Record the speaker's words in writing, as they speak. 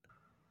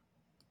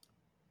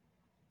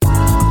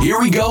Here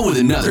we go with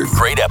another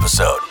great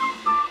episode.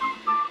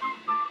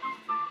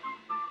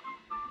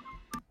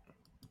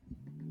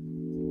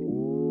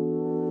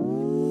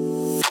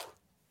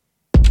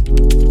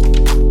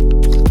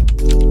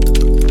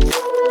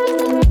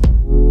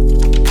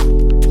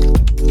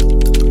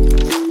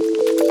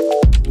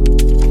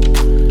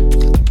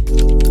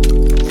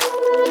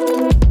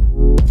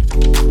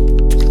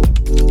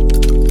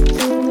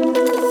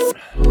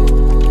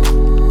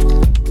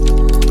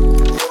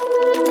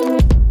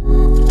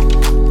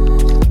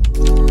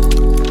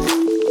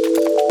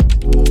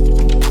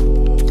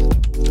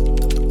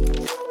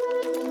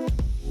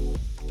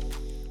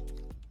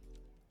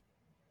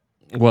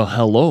 Well,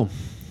 hello.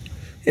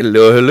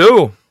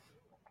 Hello.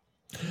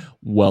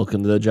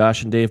 Welcome to the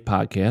Josh and Dave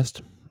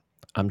podcast.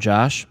 I'm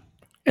Josh.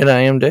 And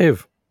I am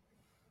Dave.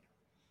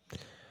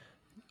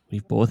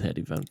 We've both had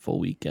eventful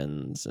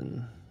weekends,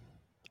 and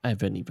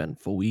I've had an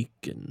eventful week,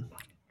 and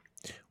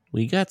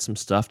we got some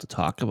stuff to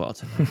talk about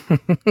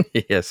tonight.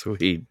 Yes,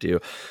 we do.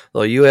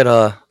 Though you had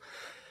a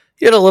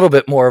little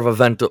bit more of a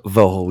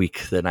eventful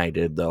week than I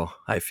did, though,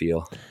 I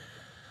feel.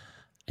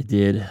 I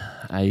did.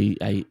 I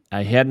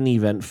had an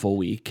eventful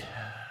week.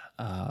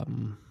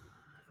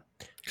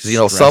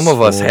 Because, some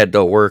of us had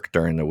to work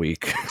during the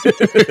week.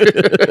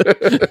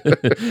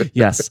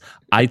 Yes,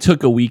 I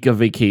took a week of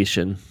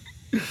vacation,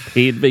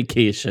 paid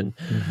vacation,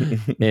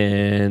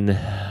 and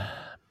I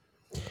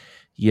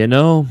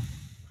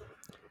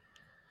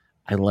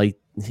liked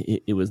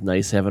it. Was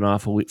nice having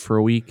off for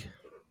a week,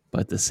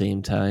 but at the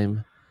same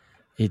time,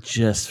 it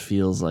just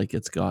feels like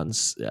it's gone.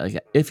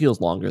 It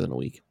feels longer than a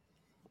week.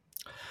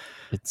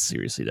 It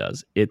seriously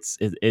does. It's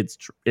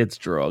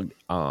dragged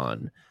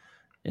on,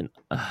 and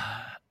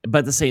but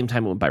at the same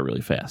time, it went by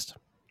really fast.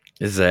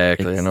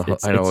 Exactly. I know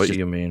what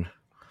you mean.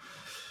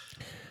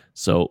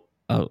 So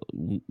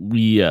me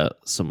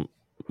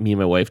and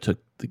my wife took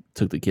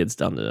the kids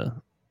down to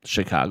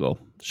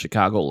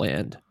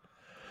Chicagoland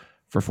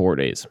for 4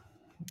 days.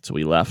 So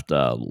we left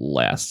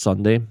last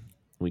Sunday.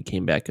 We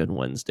came back on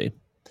Wednesday.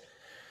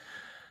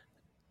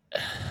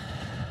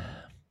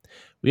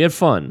 We had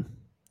fun.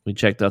 We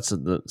checked out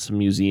some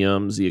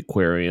museums, the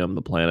aquarium,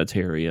 the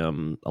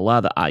planetarium, a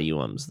lot of the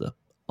IUMs, the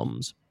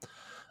ums.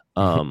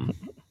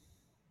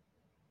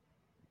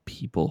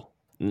 People.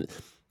 I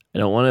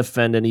don't want to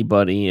offend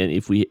anybody, and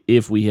if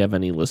we have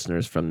any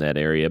listeners from that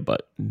area,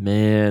 but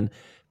man,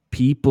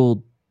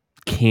 people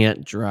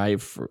can't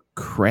drive for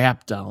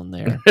crap down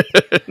there.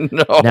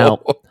 No.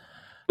 Now,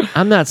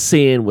 I'm not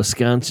saying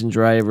Wisconsin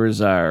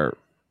drivers are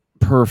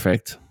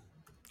perfect.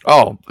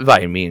 Oh,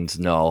 by means,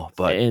 no.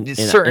 But in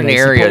certain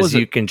areas,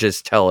 you can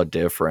just tell a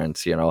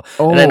difference, Oh,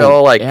 and I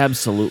know,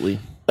 absolutely.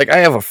 Like I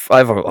have a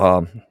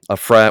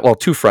friend, well,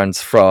 two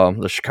friends from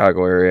the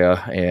Chicago area,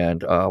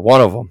 and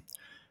one of them,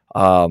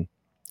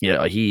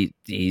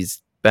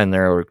 he's been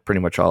there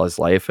pretty much all his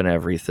life and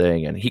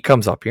everything, and he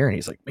comes up here and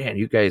he's like, "Man,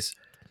 you guys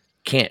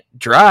can't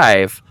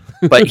drive,"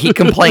 but he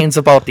complains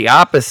about the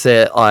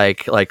opposite.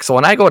 Like so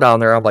when I go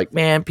down there, I'm like,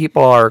 "Man,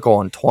 people are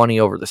going 20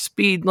 over the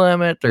speed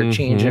limit. They're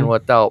changing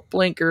without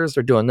blinkers.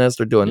 They're doing this.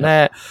 They're doing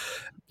that,"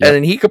 and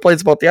then he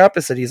complains about the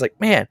opposite. He's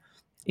like, "Man."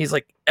 He's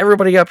like,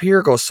 everybody up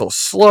here goes so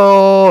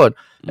slow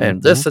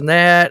and this and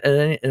that.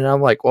 And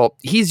I'm like, well,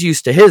 he's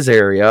used to his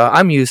area.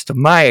 I'm used to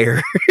my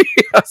area.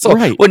 So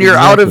when you're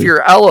out of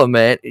your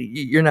element,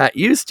 you're not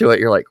used to it.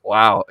 You're like,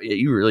 wow,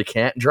 you really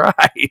can't drive,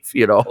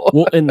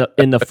 Well, and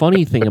the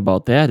funny thing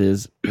about that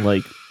is,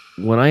 like,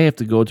 when I have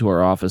to go to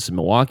our office in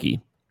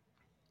Milwaukee,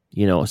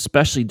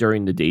 especially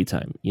during the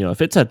daytime,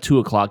 if it's at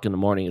 2:00 in the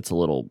morning, it's a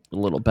little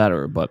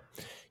better. But,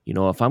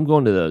 if I'm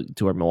going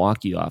to our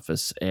Milwaukee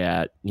office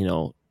at,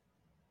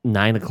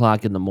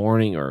 9:00 in the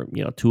morning or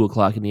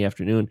 2:00 in the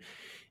afternoon,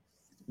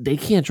 they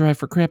can't drive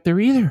for crap there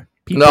either.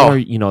 People are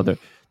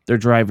they're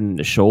driving in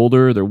the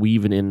shoulder, they're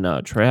weaving in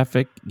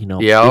traffic.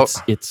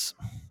 It's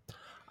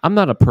I'm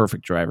not a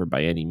perfect driver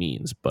by any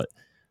means, but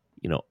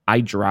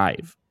I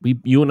drive.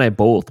 You and I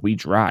both, we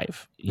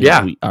drive.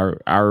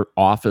 Our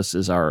office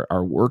is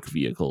our work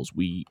vehicles.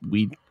 We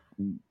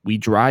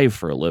drive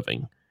for a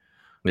living.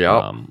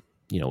 Yeah.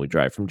 We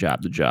drive from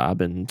job to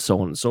job and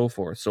so on and so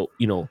forth. So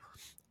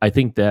I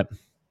think that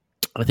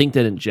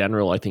in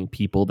general, I think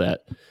people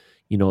that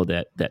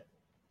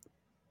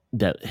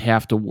that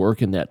have to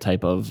work in that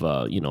type of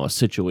a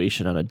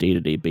situation on a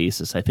day-to-day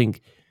basis, I think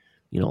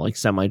like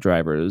semi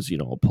drivers,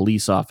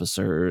 police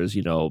officers,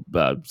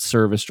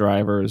 service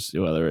drivers,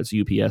 whether it's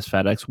UPS,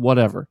 FedEx,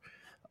 whatever,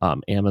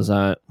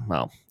 Amazon.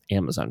 Well,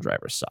 Amazon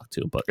drivers suck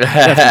too, but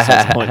that's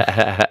besides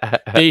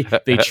the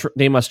point.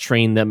 They must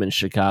train them in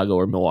Chicago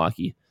or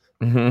Milwaukee.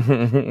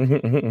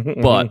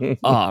 But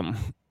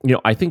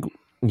I think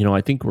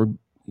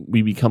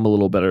we become a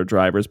little better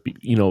drivers,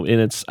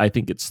 and I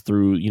think it's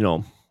through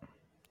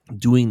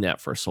doing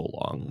that for so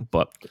long.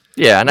 But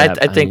yeah, and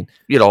I think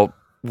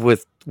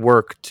with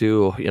work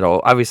too,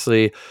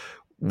 obviously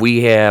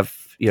we have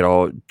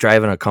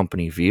driving a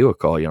company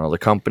vehicle, the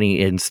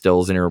company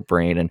instills in your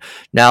brain. And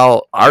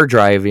now our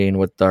driving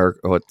with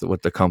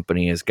the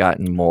company has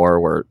gotten more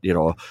where,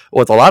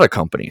 with a lot of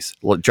companies,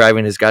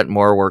 driving has gotten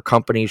more where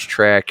companies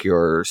track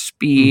your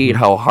speed,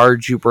 how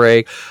hard you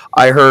brake.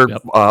 I heard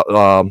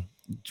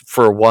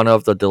for one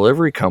of the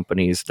delivery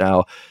companies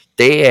now,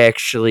 they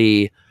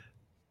actually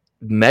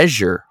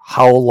measure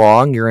how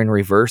long you're in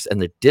reverse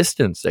and the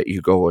distance that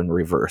you go in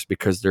reverse,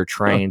 because they're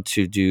trying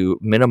to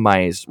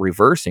minimize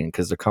reversing,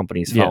 because the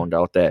company's found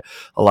out that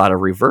a lot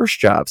of reverse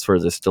jobs for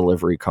this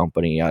delivery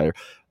company are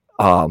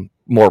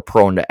more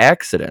prone to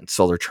accidents,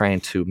 so they're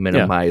trying to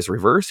minimize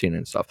reversing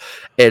and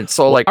stuff. And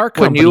so our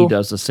company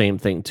does the same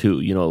thing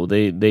too.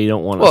 They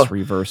don't want us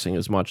reversing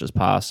as much as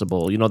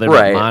possible. They're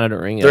not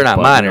monitoring it. They're not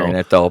monitoring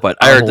it though, but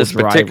I heard this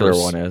particular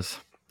one is.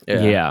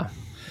 And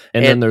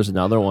then there's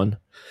another one.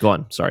 Go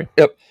on. Sorry.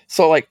 Yep.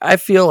 So I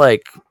feel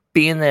like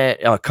being that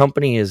a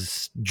company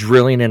is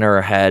drilling in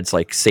our heads,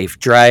 like safe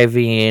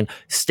driving,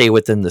 stay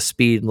within the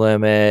speed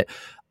limit.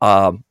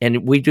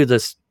 And we do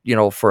this,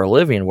 for a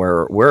living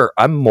where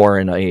I'm more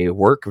in a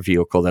work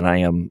vehicle than I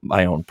am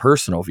my own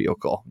personal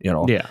vehicle,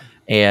 Yeah.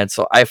 And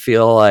so I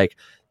feel like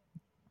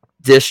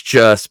this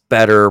just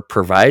better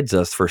provides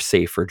us for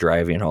safer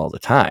driving all the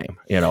time,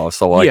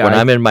 So when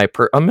I'm in my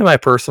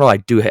personal, I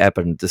do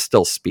happen to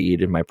still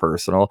speed in my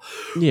personal,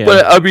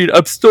 but I mean,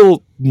 I'm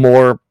still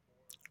more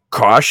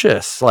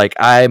cautious. Like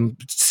I'm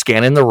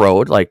scanning the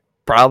road, like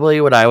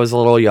probably when I was a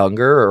little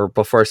younger or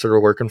before I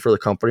started working for the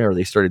company, or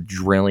they started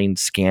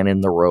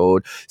scanning the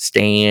road,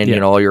 staying,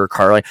 your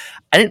car line.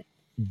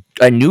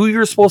 I knew you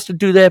were supposed to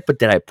do that, but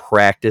did I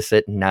practice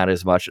it? Not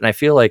as much. And I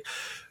feel like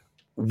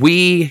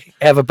we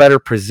have a better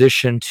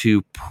position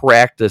to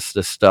practice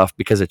this stuff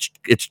because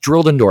it's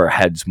drilled into our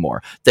heads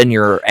more than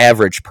your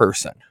average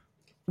person.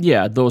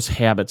 Yeah, those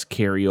habits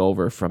carry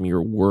over from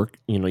your work,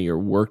 your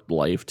work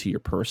life to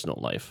your personal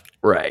life.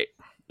 Right.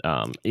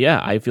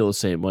 I feel the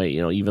same way.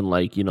 Even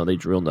they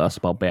drilled us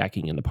about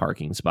backing into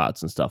parking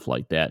spots and stuff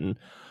like that. And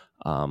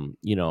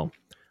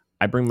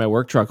I bring my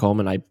work truck home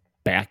and I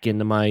back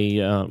into my.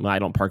 I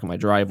don't park in my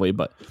driveway,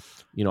 but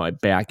I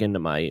back into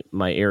my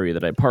area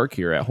that I park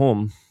here at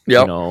home.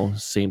 Yep.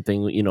 Same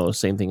thing.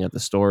 Same thing at the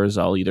stores.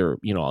 I'll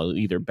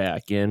either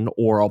back in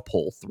or I'll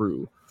pull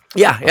through.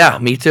 Yeah,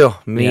 me too.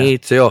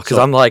 Because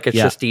I'm like, it's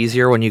just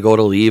easier when you go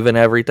to leave and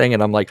everything,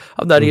 and I'm like,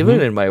 I'm not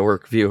even in my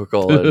work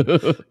vehicle, and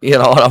and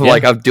I'm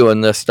like, I'm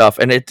doing this stuff,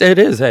 and it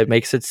is. It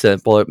makes it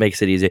simple. It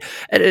makes it easy,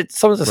 and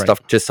some of the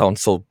stuff just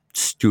sounds so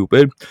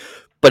stupid,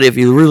 but if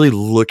you really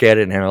look at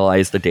it and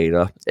analyze the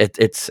data, it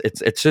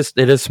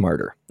is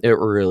smarter. It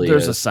really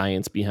There's a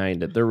science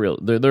behind it.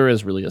 There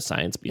is really a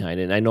science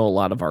behind it. And I know a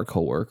lot of our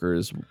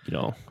coworkers,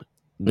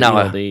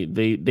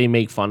 they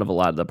make fun of a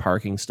lot of the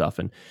parking stuff,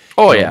 and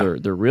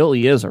there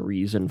really is a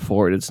reason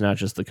for it. It's not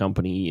just the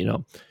company,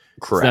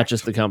 Correct. It's not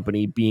just the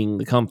company being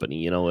the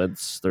company.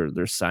 It's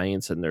there's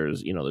science and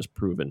there's there's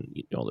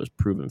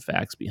proven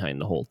facts behind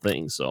the whole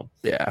thing. So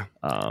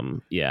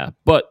and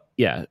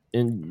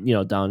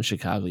down in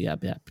Chicago,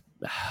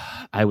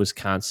 I was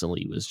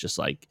just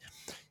like,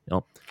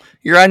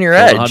 you're on your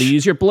edge. How to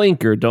use your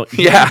blinker? Don't?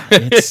 Yeah.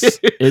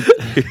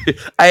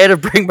 I had to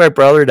bring my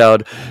brother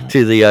down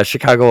to the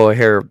Chicago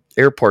O'Hare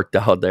Airport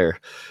down there,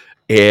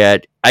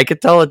 and I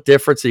could tell a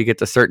difference. You get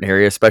to certain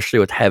areas, especially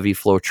with heavy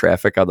flow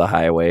traffic on the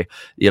highway.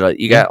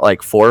 You got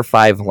like 4 or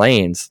 5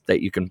 lanes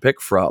that you can pick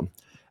from,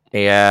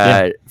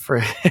 and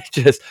for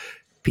just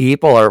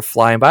people are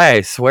flying by.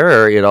 I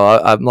swear,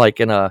 I'm like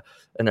in a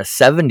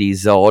 70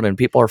 zone, and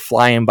people are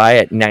flying by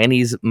at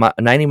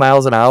 90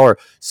 miles an hour,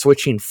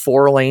 switching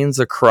 4 lanes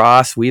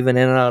across, weaving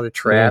in and out of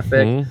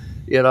traffic,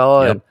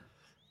 and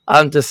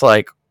I'm just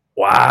like,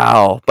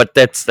 wow, but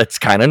that's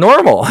kind of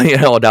normal,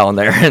 down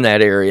there in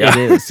that area. It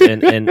is.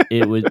 And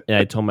it would, and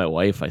I told my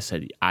wife, I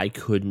said, I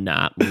could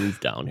not move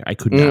down here. I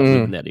could not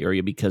live in that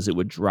area because it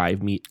would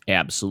drive me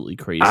absolutely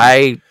crazy.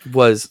 I'm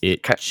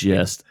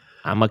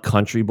a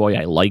country boy.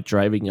 I like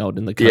driving out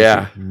in the country.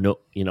 Yeah. No,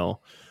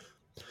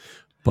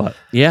 but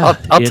yeah,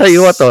 I'll tell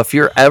you what though, if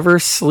you're ever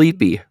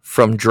sleepy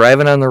from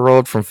driving on the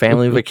road from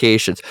family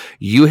vacations,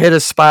 you hit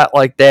a spot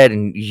like that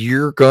and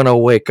you're gonna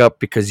wake up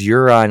because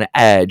you're on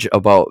edge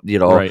about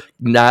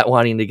not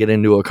wanting to get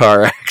into a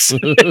car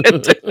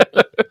accident.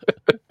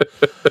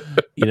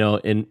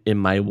 And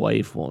my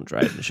wife won't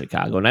drive in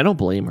Chicago, and I don't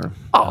blame her.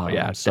 Oh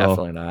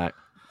definitely not.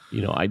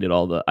 I did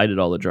all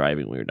the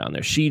driving when we were down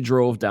there. She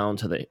drove down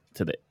to the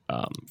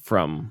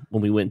from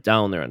when we went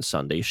down there on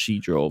Sunday. She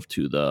drove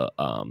to the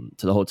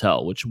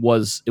hotel, which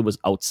was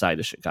outside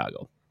of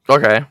Chicago.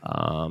 Okay.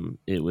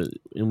 It was,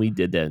 and we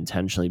did that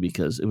intentionally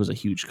because it was a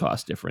huge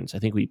cost difference. I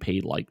think we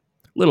paid like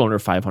a little under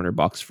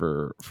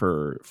 $500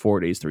 for 4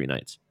 days, 3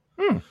 nights.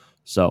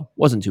 So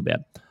wasn't too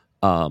bad.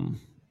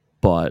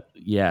 But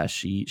yeah,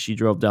 she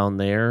drove down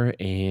there,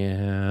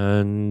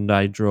 and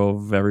I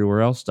drove everywhere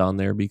else down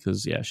there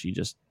because she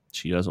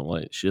doesn't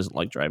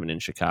like driving in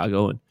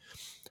Chicago, and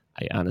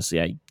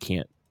I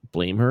can't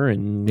blame her.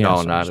 And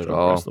no, not at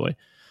all. The way.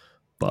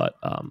 But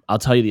I'll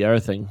tell you the other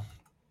thing.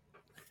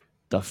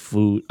 The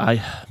food.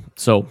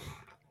 So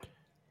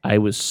I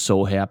was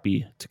so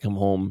happy to come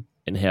home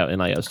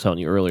and I was telling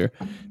you earlier,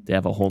 to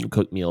have a home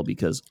cooked meal,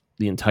 because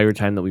the entire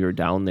time that we were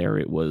down there,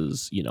 it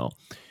was,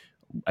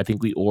 I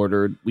think we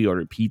ordered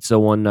pizza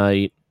one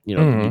night,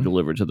 to be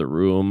delivered to the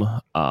room.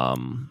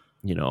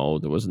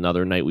 There was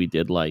another night we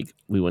did, like,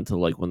 we went to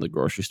like one of the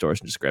grocery stores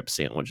and just grabbed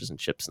sandwiches and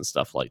chips and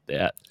stuff like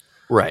that.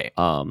 Right.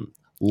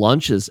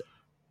 Lunches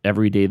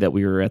every day that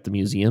we were at the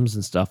museums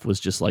and stuff was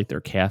just like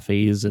their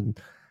cafes and,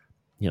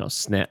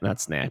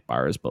 not snack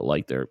bars, but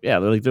like they're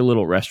like their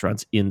little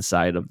restaurants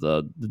inside of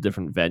the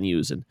different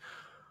venues. And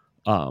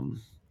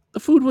the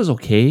food was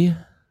okay,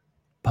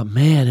 but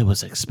man, it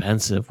was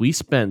expensive. We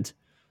spent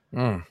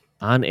on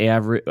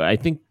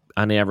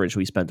average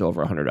we spent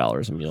over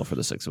 $100 a meal for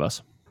the six of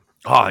us.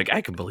 Oh, I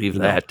can believe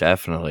that.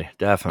 Definitely.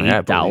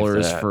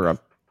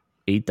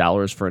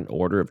 $8 for an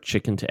order of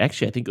chicken.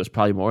 Actually, I think it was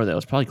probably more than that. It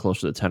was probably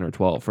closer to 10 or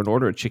 12 for an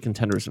order of chicken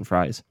tenders and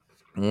fries.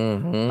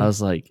 Mm-hmm. I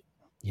was like,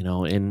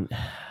 and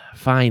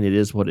fine, it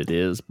is what it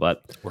is,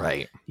 but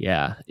right.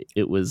 Yeah,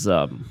 it was.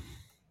 It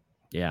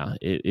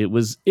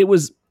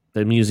was.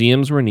 The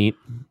museums were neat.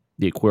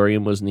 The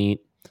aquarium was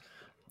neat.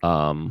 We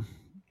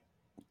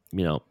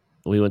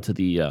went to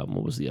the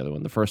what was the other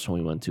one? The first one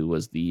we went to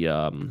was the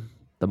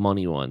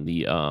money one.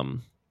 The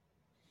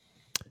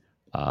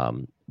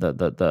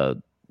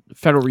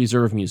Federal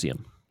Reserve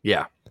Museum.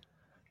 Yeah,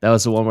 that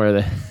was the one where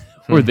they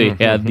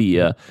had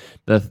the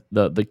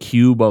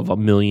cube of $1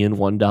 million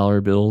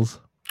 $1 bills.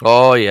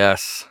 Oh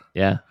yes,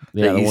 yeah.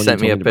 That you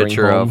sent me a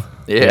picture of.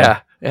 Yeah,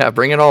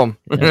 bring it home.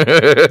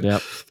 Yeah.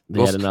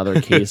 They had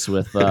another case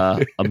with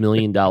 $1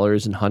 million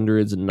in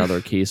hundreds, and another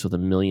case with $1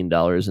 million in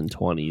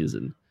 20s,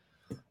 and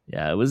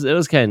it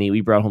was kind of neat. We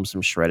brought home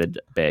some shredded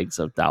bags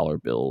of dollar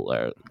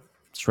bill,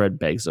 shred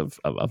bags of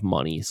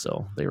money,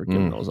 so they were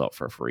giving those out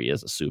for free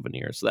as a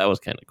souvenir. So that was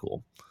kind of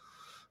cool.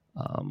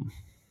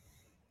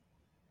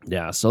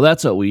 So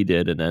that's what we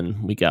did, and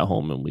then we got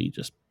home and we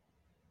just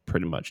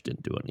pretty much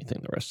didn't do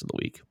anything the rest of the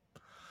week.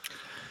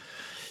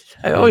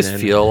 I always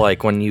feel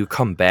like when you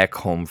come back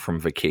home from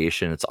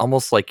vacation, it's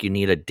almost like you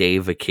need a day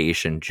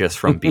vacation just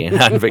from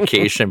being on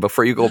vacation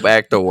before you go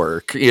back to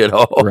work,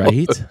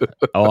 Right?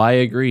 Oh, I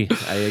agree.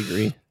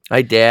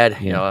 My dad,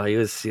 he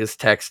was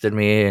texting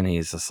me, and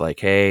he's just like,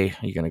 "Hey,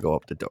 you gonna go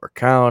up to Door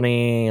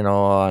County,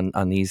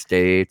 on these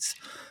dates?"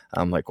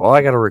 I'm like, "Well,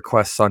 I got to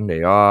request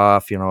Sunday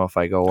off, if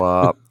I go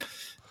up."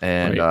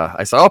 And right.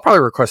 I said, "I'll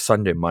probably request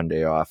Sunday,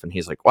 Monday off." And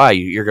he's like, "Why?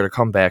 You're gonna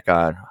come back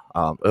on?"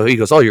 He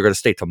goes, "Oh, you're gonna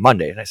stay till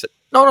Monday." And I said,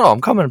 No,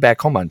 I'm coming back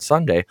home on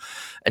Sunday."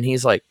 And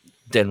he's like,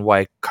 "Then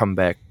why come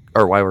back,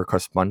 or why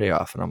request Monday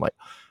off?" And I'm like,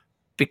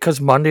 "Because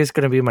Monday's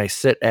going to be my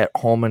sit at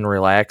home and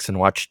relax and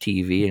watch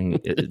TV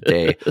and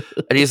day."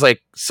 And he's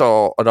like,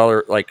 "So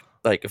another, like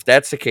if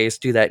that's the case,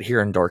 do that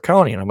here in Door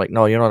County." And I'm like,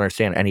 "No, you don't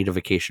understand. I need a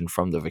vacation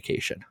from the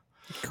vacation."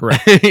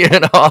 Correct.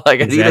 I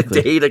need a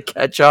day to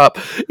catch up.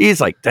 He's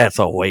like, "That's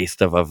a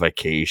waste of a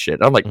vacation."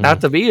 I'm like,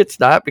 "Not to me, it's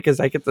not, because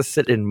I get to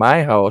sit in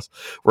my house,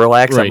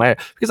 relax on my,"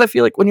 because I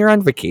feel like when you're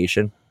on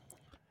vacation,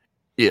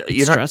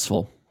 it's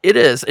stressful. It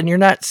is, and you're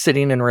not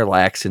sitting and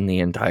relaxing the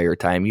entire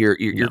time. You're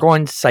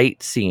going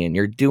sightseeing.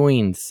 You're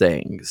doing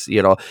things.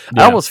 I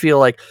almost feel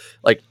like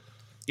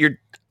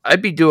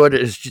I'd be doing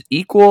it as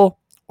equal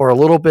or a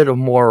little bit of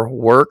more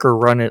work or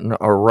running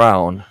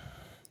around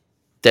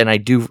than I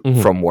do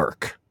from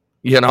work.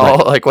 Right.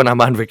 Like when I'm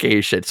on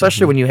vacation,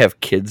 especially when you have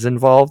kids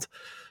involved.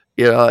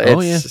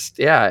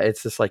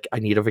 It's just like I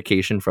need a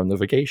vacation from the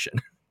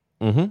vacation.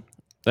 Mm-hmm.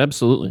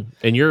 Absolutely.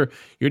 And your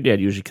dad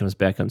usually comes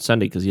back on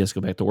Sunday because he has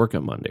to go back to work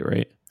on Monday,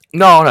 right?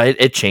 No,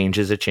 it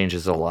changes. It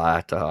changes a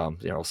lot.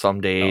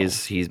 Some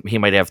days he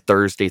might have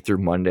Thursday through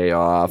Monday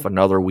off.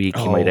 Another week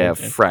he might have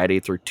Friday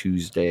through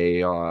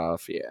Tuesday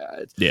off.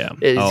 He's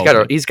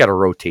got a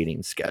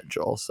rotating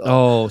schedule.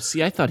 So.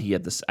 See, I thought he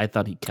had this. I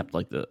thought he kept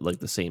like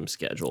the same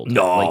schedule.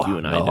 No, like you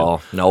and I do.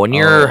 No. When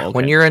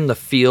you're in the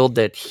field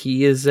that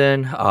he is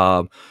in,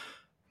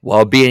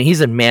 he's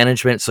in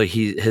management, so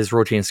his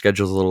rotating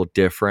schedule is a little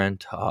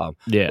different. A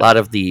lot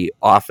of the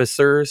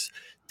officers,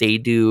 they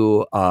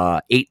do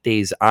 8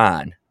 days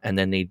on, and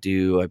then they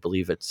do, I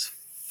believe it's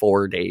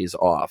 4 days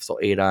off, so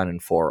 8 on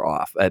and 4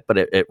 off. But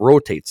it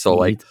rotates,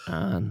 so it's 8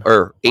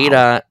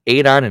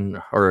 on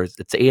and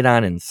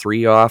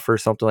 3 off or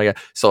something like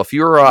that. So if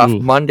you're off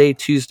Monday,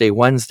 Tuesday,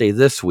 Wednesday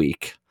this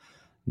week,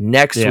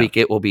 next week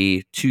it will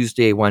be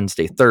Tuesday,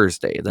 Wednesday,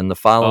 Thursday. Then the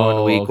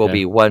following week will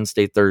be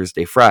Wednesday,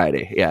 Thursday,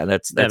 Friday. Yeah,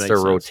 that's their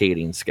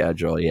rotating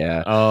schedule.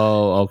 Yeah.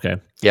 Oh, okay.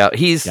 Yeah,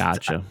 he's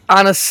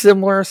on a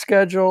similar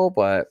schedule,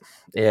 but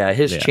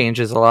his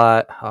changes a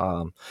lot.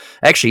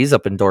 Actually, he's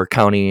up in Door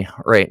County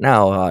right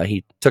now.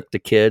 He took the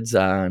kids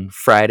on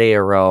Friday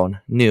around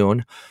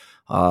noon.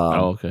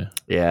 Okay.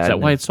 Yeah. Is that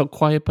why it's so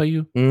quiet by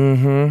you?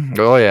 Mm-hmm.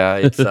 Oh yeah.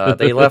 It's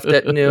they left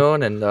at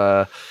noon, and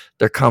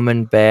they're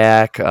coming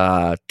back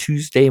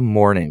Tuesday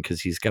morning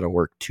because he's got to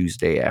work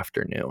Tuesday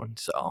afternoon.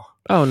 So.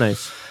 Oh,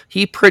 nice.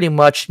 He pretty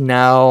much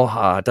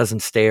now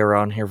doesn't stay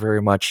around here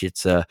very much.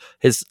 It's the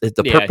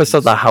purpose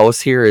of the house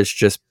here is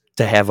just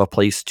to have a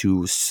place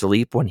to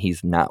sleep when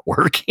he's not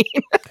working.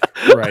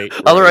 Right.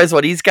 Otherwise,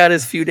 when he's got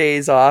his few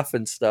days off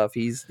and stuff,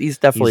 he's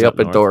definitely up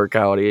in north. Door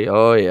County.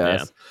 Oh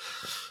yes.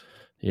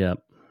 Yeah.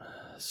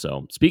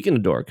 So speaking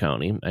of Door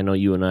County, I know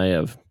you and I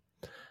have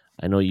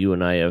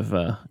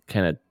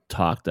kind of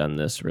talked on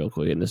this real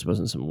quick, and this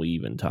wasn't something we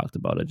even talked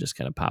about. It just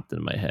kind of popped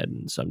into my head,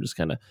 and so I'm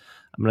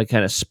going to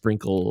kind of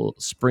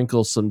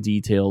sprinkle some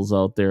details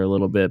out there a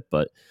little bit.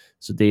 But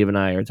so Dave and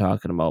I are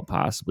talking about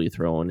possibly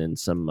throwing in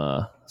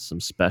some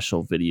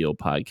special video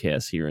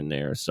podcasts here and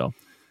there. So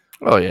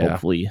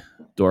hopefully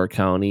Door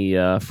County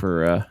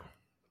for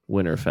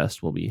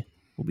Winterfest will be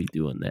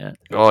doing that.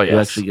 Oh yeah, you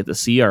actually get to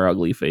see our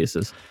ugly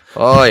faces.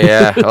 Oh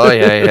yeah.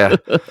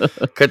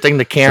 Good thing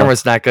the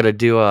camera's not going to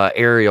do a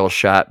aerial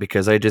shot,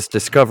 because I just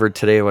discovered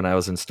today when I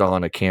was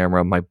installing a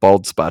camera, my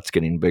bald spot's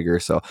getting bigger.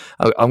 So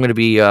I'm going to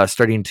be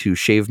starting to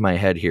shave my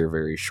head here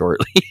very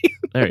shortly.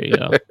 There you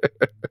go.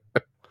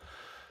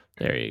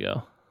 There you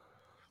go.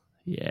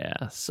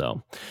 Yeah.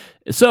 So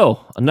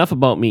enough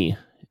about me.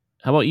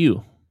 How about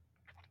you?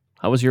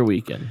 How was your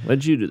weekend? What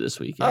did you do this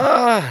weekend?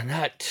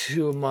 Not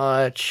too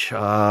much.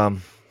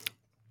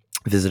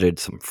 Visited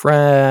some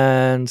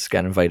friends,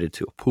 got invited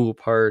to a pool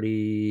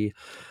party.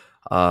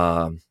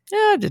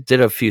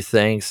 Did a few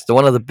things.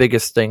 One of the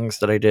biggest things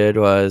that I did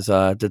was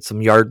did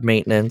some yard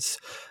maintenance.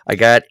 I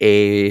got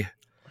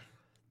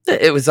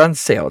it was on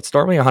sale. It's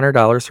normally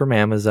 $100 from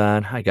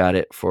Amazon. I got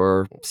it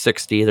for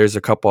 $60. There's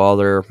a couple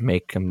other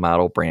make and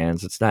model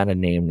brands. It's not a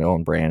name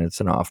known brand. It's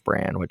an off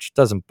brand, which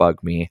doesn't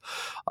bug me,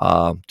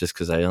 just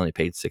because I only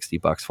paid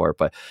 $60 for it.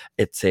 But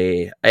it's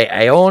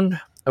I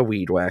own a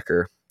weed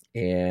whacker,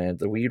 and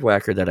the weed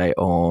whacker that I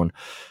own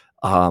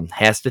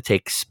has to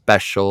take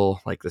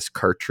special, like this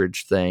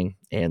cartridge thing,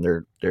 and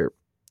they're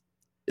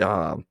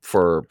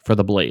for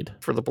the blade.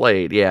 For the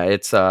blade, yeah.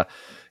 It's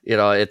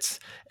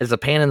it's a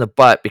pain in the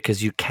butt,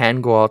 because you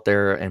can go out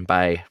there and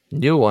buy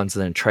new ones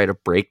and then try to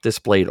break this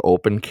blade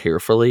open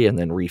carefully and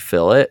then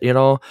refill it,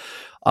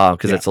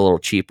 because it's a little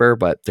cheaper.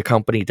 But the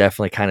company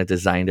definitely kind of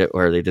designed it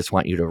where they just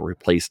want you to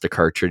replace the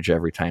cartridge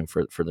every time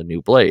for the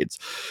new blades.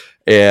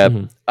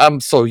 And I'm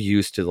so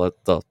used to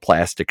the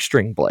plastic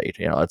string blade,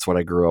 that's what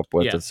I grew up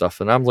with and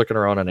stuff. And I'm looking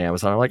around on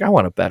Amazon. I'm like, I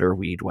want a better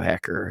weed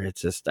whacker.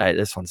 It's just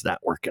this one's not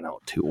working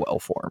out too well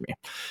for me.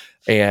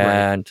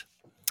 And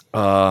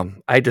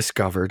I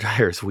discovered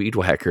there's weed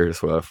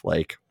whackers with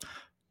like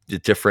the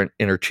different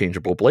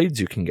interchangeable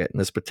blades you can get. In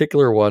this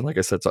particular one, like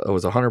I said, it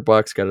was $100.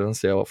 Got it on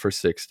sale for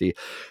 $60.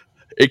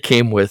 It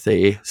came with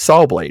a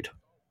saw blade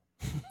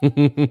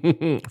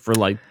for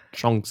like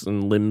chunks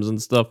and limbs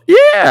and stuff.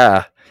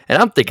 Yeah.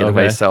 And I'm thinking to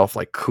myself,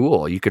 like,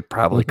 cool, you could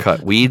probably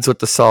cut weeds with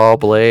the saw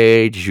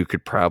blade. You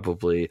could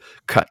probably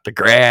cut the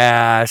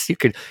grass. You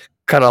could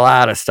cut a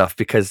lot of stuff,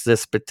 because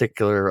this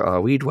particular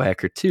weed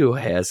whacker too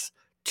has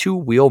 2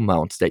 wheel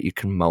mounts that you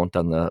can mount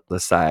on the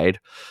side.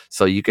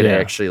 So you could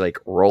actually like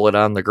roll it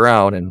on the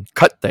ground and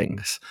cut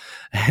things.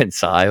 And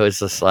so I was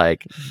just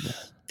like,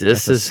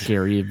 this is a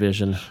scary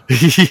vision.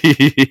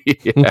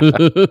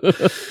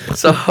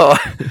 So,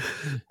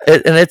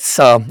 and it's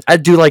I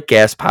do like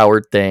gas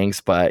powered things,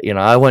 but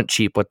I went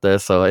cheap with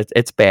this, so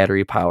it's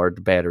battery powered.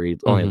 The battery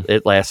only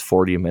it lasts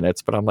 40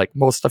 minutes, but I'm like,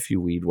 most stuff you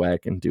weed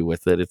whack and do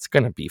with it, it's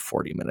gonna be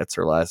 40 minutes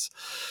or less.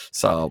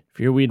 So if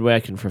you're weed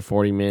whacking for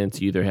 40 minutes,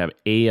 you either have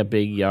a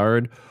big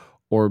yard,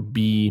 or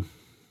B,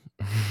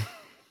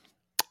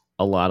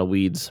 a lot of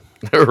weeds.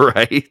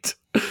 Right.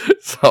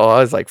 So I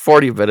was like,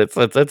 40 minutes,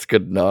 that's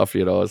good enough,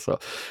 So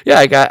yeah,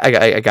 I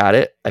got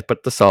it. I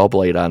put the saw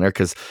blade on there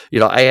because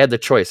I had the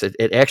choice.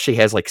 It actually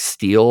has like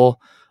steel.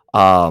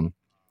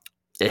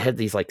 It had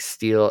these like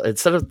steel,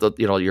 instead of the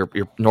your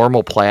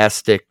normal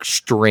plastic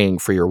string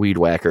for your weed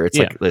whacker. It's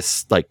like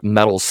this like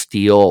metal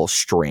steel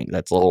string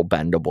that's a little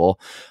bendable.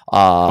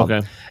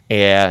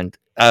 And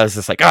I was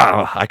just like,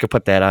 I could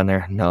put that on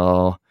there.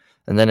 No.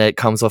 And then it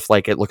comes with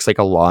like, it looks like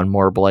a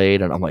lawnmower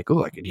blade. And I'm like,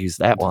 I could use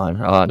that one.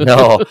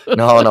 No.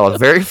 The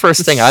very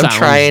first thing I'm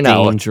trying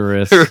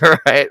dangerous. out.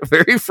 Right.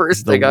 Very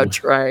first thing I'm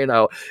trying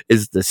out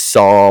is the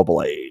saw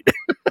blade.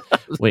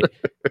 Wait,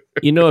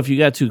 if you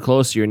got too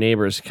close to your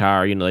neighbor's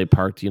car, they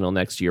parked,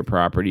 next to your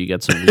property, you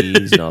get some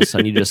weeds, all of a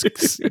sudden you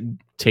just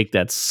take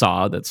that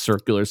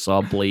circular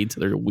saw blade to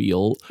their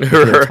wheel,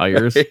 their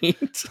tires.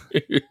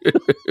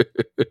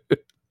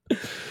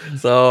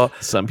 So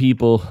some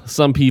people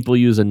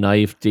use a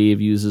knife.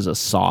 Dave uses a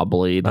saw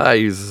blade. I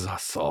use a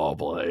saw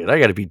blade. I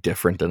got to be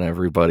different than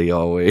everybody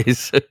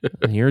always.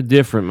 You're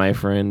different, my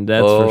friend.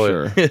 That's for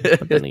sure.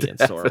 But then again,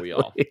 so are we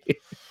all.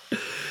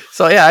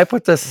 So yeah, I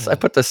put the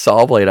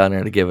saw blade on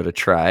there to give it a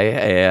try,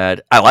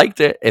 and I liked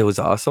it. It was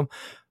awesome.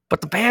 But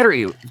the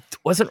battery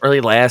wasn't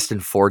really lasting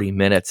 40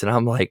 minutes. And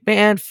I'm like,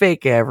 man,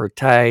 fake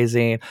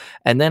advertising.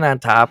 And then on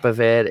top of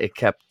it, it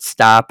kept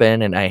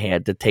stopping, and I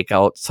had to take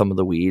out some of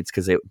the weeds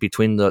because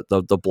between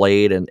the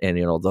blade and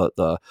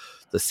the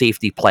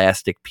safety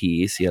plastic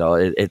piece, it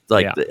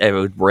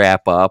would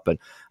wrap up. And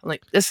I'm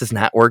like, this is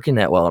not working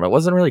that well, and it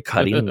wasn't really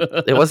cutting.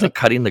 It wasn't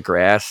cutting the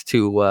grass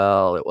too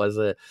well. It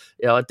wasn't,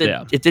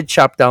 it did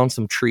chop down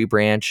some tree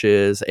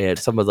branches and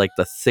some of like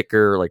the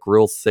thicker, like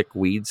real thick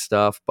weed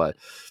stuff. But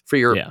for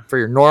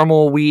your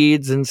normal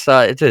weeds and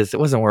stuff, it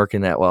wasn't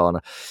working that well. And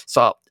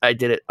so I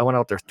did it. I went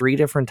out there 3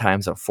 different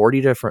times on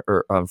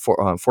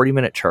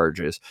 40-minute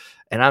charges,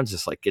 and I'm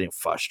just like getting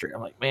frustrated.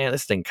 I'm like, man,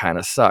 this thing kind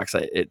of sucks.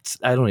 I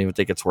don't even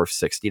think it's worth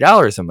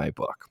 $60 in my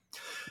book.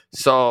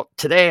 So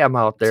today I'm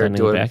out there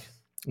doing.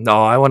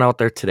 No, I went out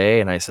there today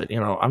and I said,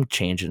 I'm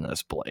changing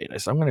this blade. I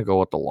said, I'm going to go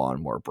with the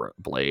lawnmower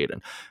blade,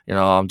 and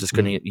I'm just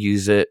going to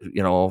use it,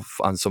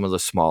 on some of the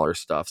smaller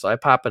stuff. So I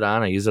pop it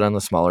on, I use it on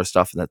the smaller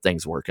stuff, and that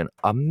thing's working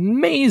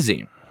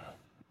amazing.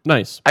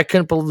 Nice. I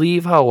couldn't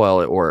believe how well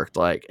it worked.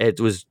 Like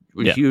it was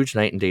huge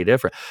night and day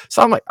different.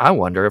 So I'm like, I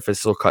wonder if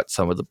this will cut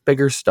some of the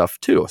bigger stuff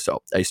too.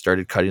 So I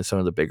started cutting some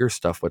of the bigger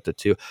stuff with it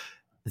too.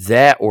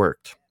 That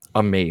worked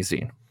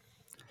amazing.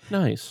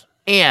 Nice.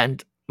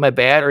 And my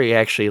battery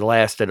actually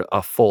lasted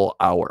a full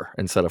hour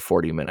instead of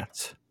 40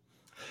 minutes.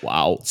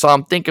 Wow. So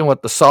I'm thinking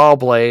with the saw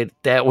blade,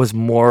 that's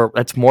more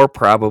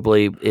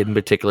probably in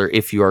particular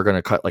if you are going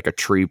to cut like a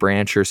tree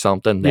branch or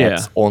something,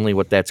 that's only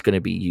what that's going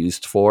to be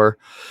used for.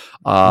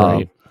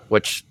 Right.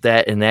 Which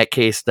in that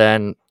case,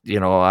 then,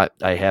 I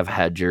have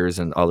hedgers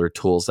and other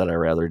tools that I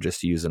rather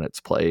just use in its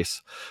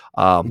place.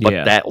 But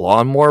that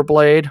lawnmower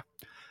blade,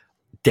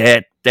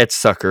 that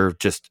sucker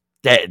just,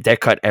 that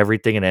cut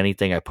everything and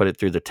anything. I put it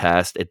through the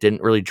test. It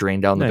didn't really drain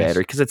down the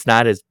battery because it's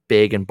not as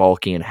big and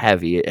bulky and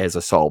heavy as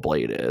a saw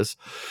blade is.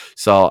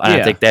 So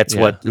I think that's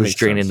what was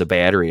draining the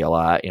battery a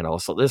lot,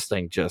 So this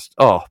thing just,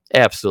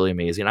 absolutely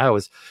amazing. I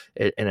was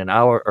I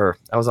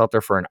was out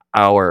there for an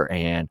hour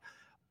and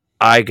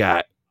I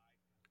got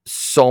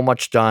so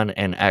much done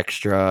and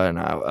extra, and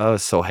I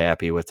was so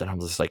happy with it. I'm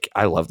just like,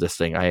 I love this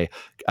thing. I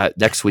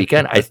next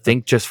weekend, I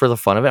think just for the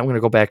fun of it, I'm going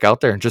to go back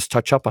out there and just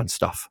touch up on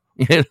stuff.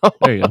 There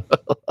you go.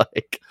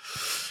 Like,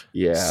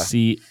 yeah.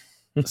 See,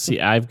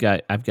 I've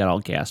got all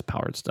gas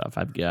powered stuff.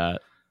 I've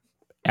got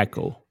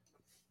Echo,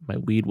 my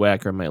weed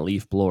whacker, my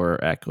leaf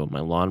blower Echo, my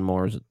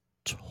lawnmower's a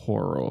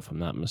Toro, if I'm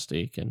not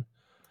mistaken.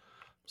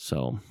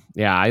 So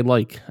yeah, I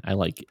like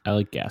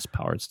gas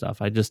powered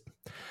stuff. I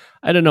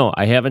don't know.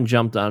 I haven't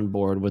jumped on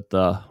board with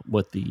the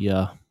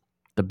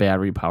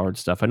battery powered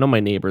stuff. I know my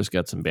neighbor's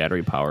got some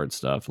battery powered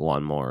stuff,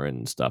 lawnmower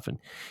and stuff, and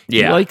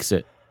he likes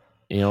it.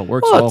 It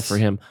works well for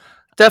him.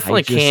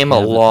 Definitely came a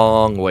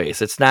long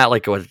ways. It's not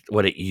like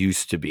what it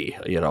used to be.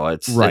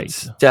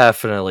 It's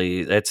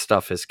definitely, that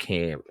stuff has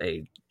came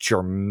a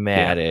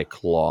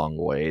dramatic long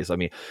ways. I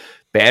mean,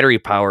 battery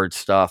powered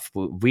stuff.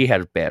 We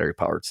had battery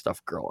powered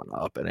stuff growing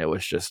up, and it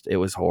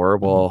was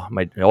horrible.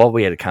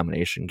 We had a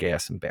combination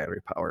gas and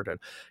battery powered, and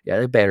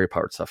the battery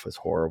powered stuff was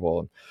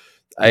horrible.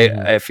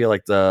 I feel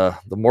like the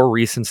more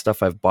recent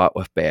stuff I've bought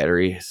with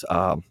batteries,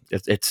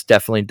 it's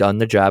definitely done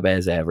the job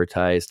as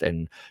advertised,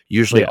 and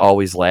usually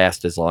always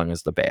last as long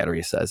as the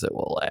battery says it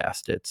will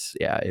last. It's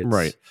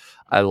right.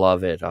 I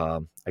love it.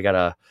 I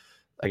got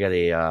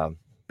a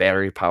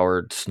battery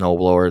powered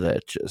snowblower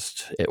that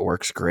it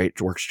works great.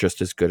 It works just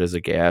as good as a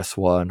gas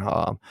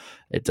one.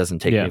 It doesn't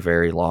take me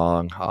very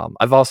long.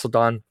 I've also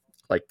done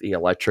like the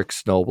electric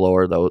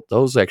snowblower, though.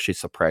 Those actually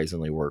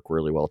surprisingly work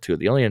really well too.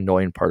 The only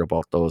annoying part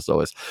about those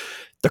though is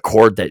the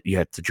cord that you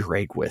have to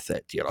drag with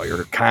it.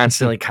 You're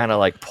constantly kind of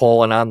like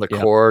pulling on the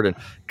cord and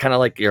kind of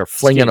like you're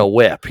flinging a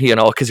whip,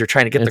 because you're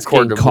trying to get the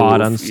cord to caught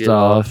move, on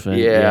stuff.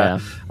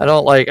 And, I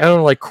don't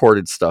like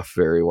corded stuff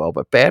very well,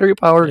 but battery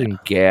powered and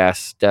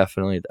gas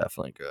definitely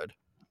good.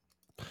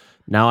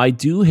 Now I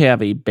do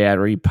have a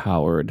battery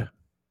powered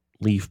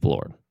leaf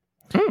blower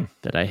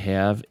that I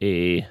have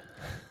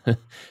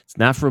it's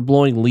not for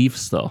blowing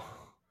leaves though.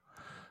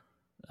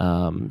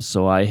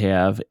 So I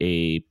have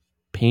a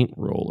paint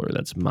roller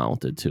that's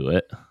mounted to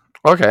it.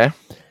 Okay.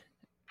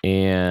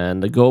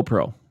 And the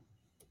GoPro.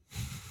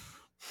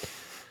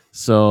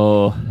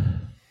 So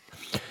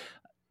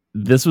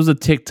this was a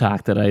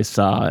TikTok that I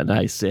saw and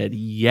I said,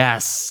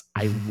 yes,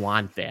 I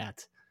want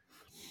that.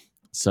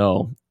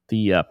 So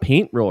the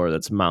paint roller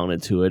that's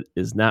mounted to it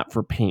is not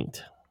for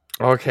paint.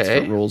 Okay.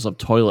 It's for rolls of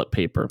toilet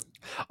paper.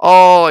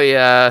 Oh,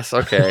 yes.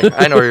 Okay.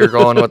 I know where you're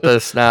going with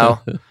this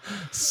now.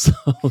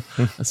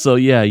 So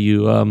yeah,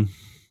 you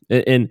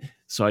and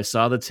so I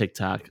saw the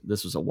TikTok.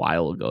 This was a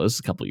while ago. This is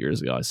a couple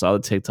years ago. I saw the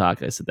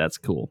TikTok. I said, that's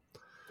cool.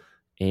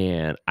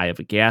 And I have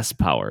a gas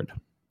powered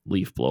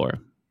leaf blower.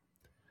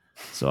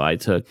 So I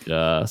took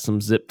some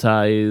zip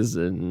ties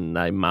and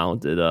I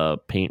mounted a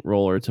paint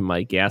roller to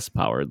my gas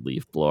powered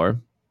leaf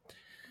blower.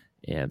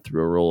 And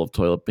threw a roll of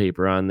toilet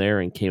paper on there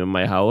and came in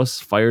my house,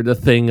 fired the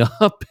thing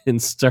up,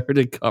 and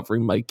started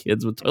covering my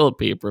kids with toilet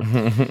paper.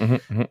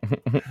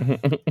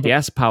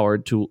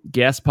 Gas-powered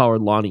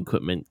lawn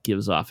equipment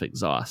gives off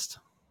exhaust.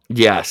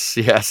 Yes,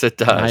 it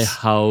does. My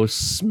house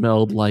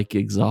smelled like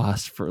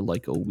exhaust for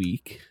like a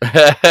week.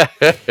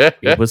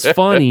 It was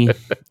funny.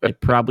 I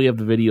probably have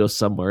the video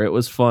somewhere. It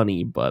was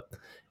funny, but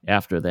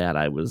after that,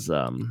 I was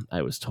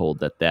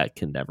told that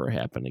can never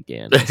happen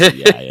again. I said,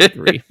 yeah, I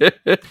agree.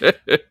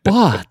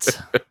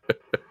 But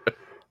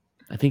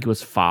I think it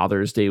was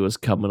Father's Day was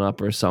coming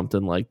up or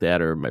something like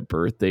that, or my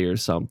birthday or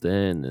something.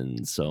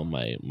 And so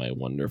my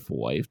wonderful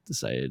wife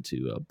decided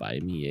to buy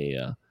me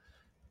a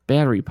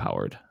battery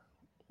powered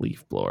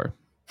leaf blower.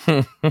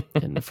 And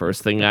the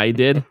first thing I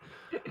did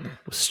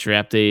was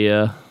strapped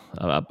a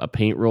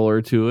paint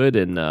roller to it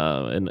and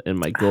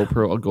my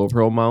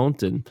GoPro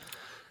mount, and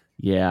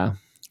yeah.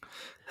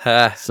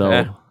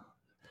 So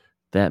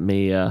that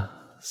may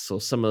so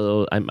some of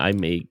those I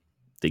may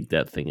dig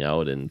that thing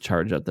out and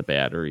charge up the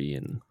battery,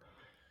 and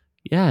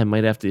yeah, I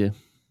might have to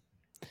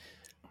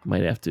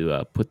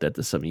put that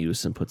to some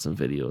use and put some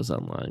videos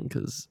online,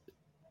 because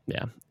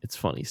yeah, it's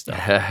funny stuff.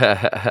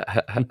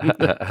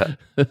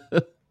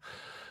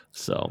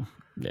 So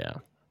yeah.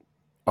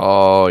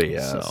 Oh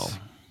yes. So,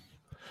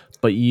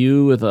 but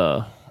you with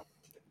a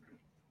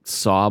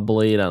saw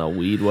blade on a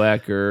weed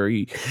whacker,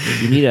 you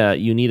need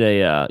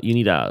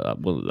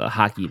the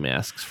hockey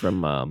masks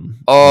from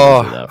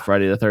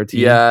Friday the 13th.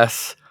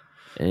 Yes.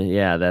 And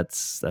yeah,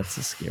 that's a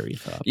scary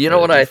thought. You know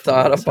what I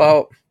thought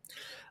about?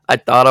 I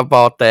thought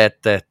about that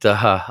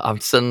I'm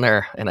sitting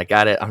there and I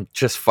got it. I'm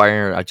just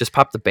firing. I just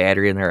popped the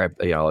battery in there.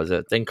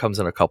 The thing comes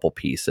in a couple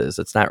pieces.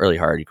 It's not really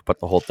hard. You can put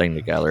the whole thing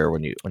together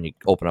when you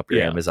open up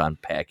your Amazon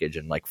package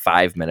in like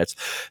 5 minutes.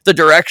 The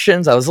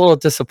directions I was a little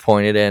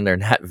disappointed in. They're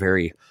not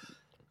very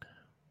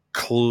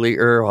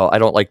clear. Well, I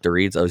don't like the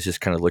reads. I was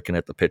just kind of looking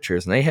at the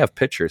pictures, and they have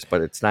pictures,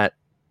 but it's not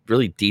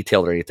really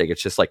detailed or anything.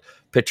 It's just like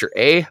picture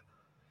A,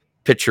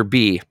 picture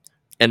B.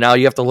 And now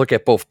you have to look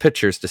at both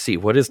pictures to see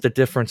what is the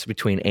difference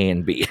between A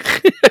and B.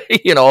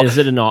 Is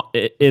it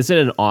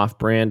an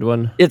off-brand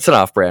one? It's an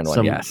off-brand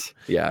one. Yes.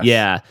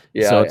 Yeah.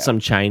 So it's some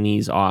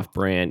Chinese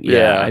off-brand.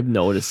 Yeah, I've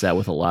noticed that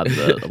with a lot of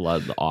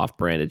the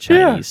off-branded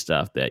Chinese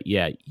stuff. That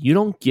you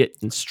don't get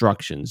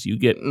instructions, you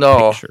get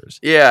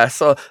pictures. Yeah.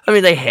 So I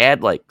mean, they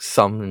had like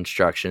some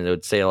instructions. It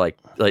would say like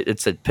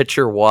it said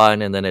picture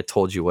 1, and then it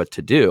told you what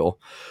to do.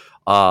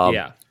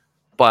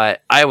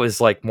 But I was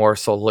like more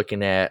so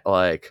looking at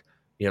like,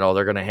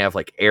 they're going to have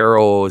like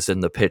arrows in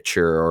the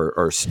picture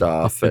or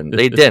stuff. And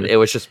they didn't. It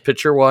was just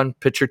picture 1,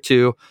 picture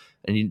 2.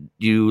 And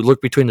you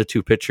look between the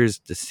two pictures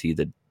to see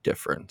the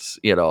difference,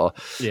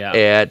 Yeah.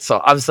 And so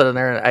I'm sitting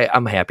there and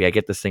I'm happy. I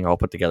get this thing all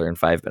put together in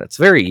 5 minutes.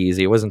 Very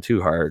easy. It wasn't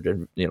too hard.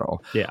 And,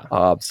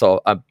 Yeah. So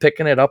I'm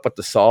picking it up with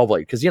the saw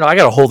blade because, I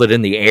got to hold it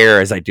in the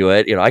air as I do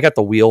it. I got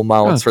the wheel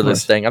mounts for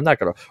this thing. I'm not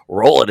going to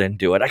roll it and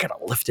do it. I got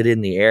to lift it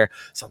in the air.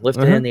 So I'm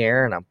lifting it in the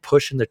air and I'm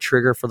pushing the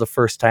trigger for the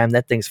first time.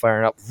 That thing's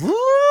firing up.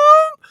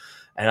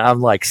 And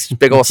I'm like,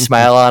 big old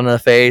smile on the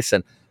face.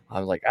 And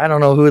I'm like, I don't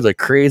know who the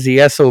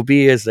crazy SOB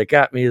is that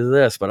got me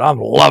this, but I'm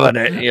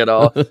loving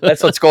it.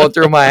 That's what's going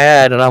through my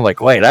head. And I'm like,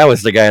 wait, I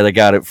was the guy that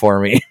got it for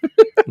me.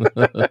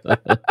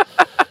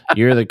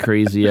 You're the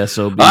crazy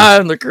SOB.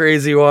 I'm the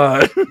crazy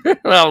one. And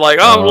I'm like,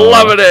 I'm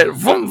loving it.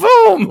 Boom,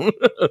 boom.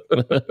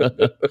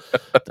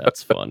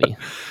 That's funny.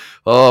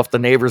 Oh, if the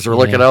neighbors were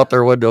looking out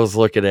their windows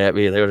looking at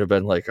me, they would have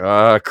been like,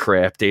 oh,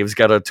 crap, Dave's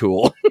got a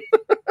tool.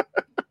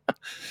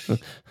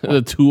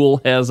 The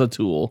tool has a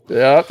tool.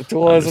 Yeah, the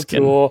tool has a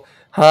tool.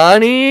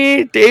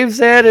 Honey,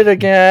 Dave's at it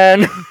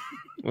again.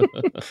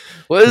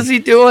 What is he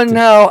doing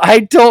now?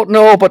 I don't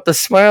know, but the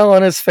smile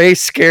on his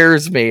face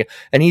scares me.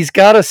 And he's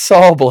got a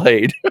saw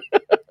blade.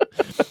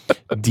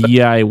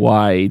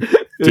 DIY.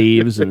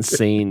 Dave's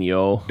insane,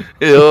 yo.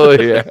 Oh,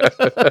 yeah.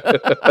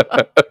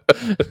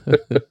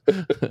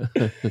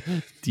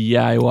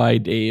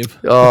 DIY Dave.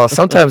 Oh,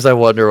 sometimes I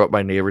wonder what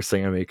my neighbors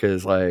think of me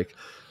because, like,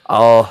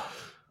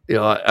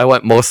 I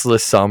went most of the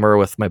summer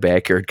with my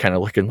backyard kind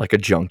of looking like a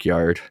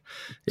junkyard.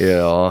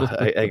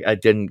 I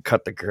didn't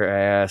cut the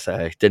grass.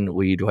 I didn't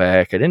weed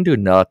whack. I didn't do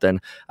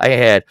nothing. I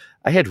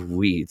had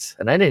weeds,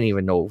 and I didn't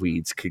even know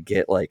weeds could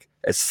get like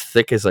as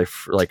thick as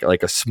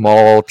like a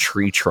small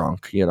tree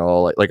trunk.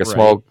 Like a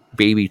small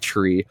baby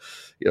tree.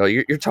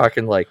 You're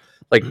talking like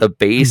the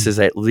base is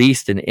at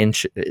least an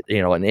inch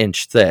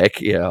thick.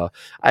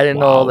 I didn't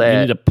know that. You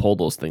need to pull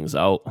those things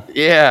out.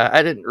 Yeah,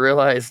 I didn't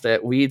realize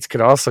that weeds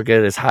could also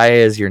get as high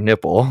as your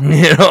nipple. I'm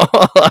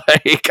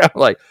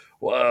like,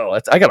 whoa,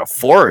 I got a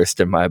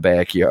forest in my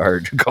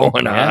backyard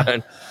going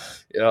on.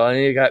 And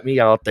you got me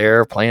out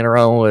there playing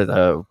around with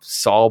a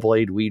saw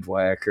blade weed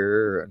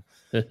whacker. And,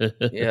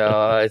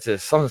 it's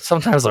just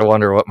sometimes I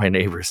wonder what my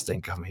neighbors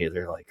think of me.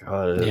 They're like,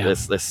 oh,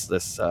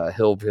 this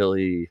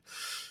hillbilly.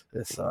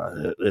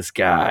 This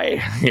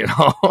guy,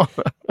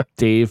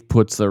 Dave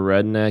puts the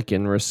redneck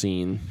in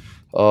Racine.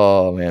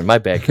 Oh man, my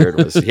backyard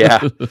was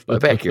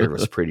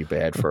pretty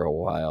bad for a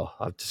while.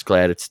 I'm just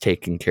glad it's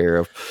taken care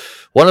of.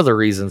 One of the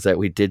reasons that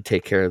we did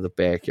take care of the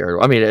backyard,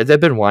 I mean,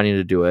 I've been wanting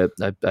to do it.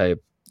 I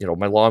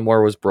my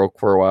lawnmower was broke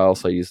for a while,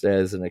 so I used that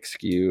as an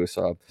excuse.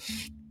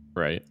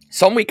 Right.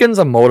 Some weekends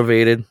I'm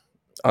motivated.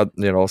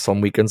 Some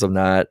weekends I'm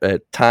not.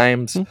 At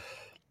times.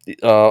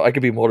 I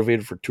could be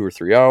motivated for 2 or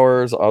 3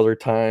 hours. Other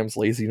times,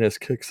 laziness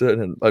kicks in,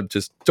 and I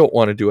just don't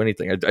want to do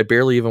anything. I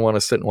barely even want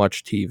to sit and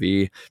watch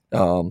TV.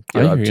 I'm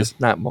just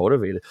not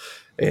motivated.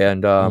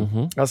 And I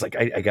was like,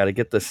 I got to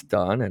get this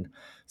done. And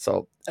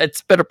So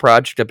it's been a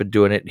project. I've been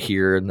doing it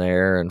here and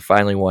there. And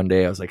finally one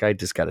day I was like, I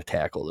just got to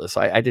tackle this.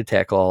 I did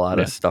tackle a lot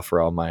of stuff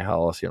around my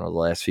house, the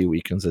last few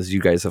weekends, as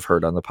you guys have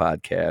heard on the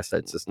podcast.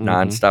 It's just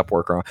nonstop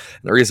work around.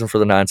 And the reason for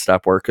the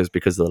nonstop work is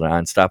because of the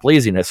nonstop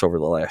laziness over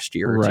the last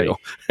year or two.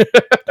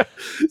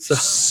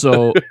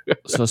 So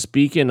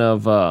speaking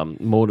of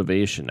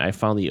motivation, I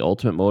found the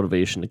ultimate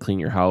motivation to clean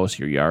your house,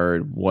 your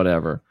yard,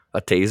 whatever.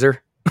 A taser?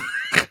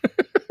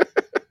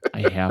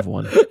 I have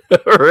one.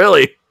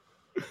 Really?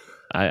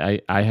 I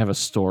have a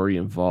story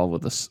involved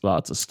with it's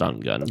a stun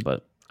gun,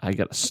 but I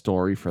got a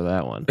story for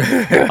that one.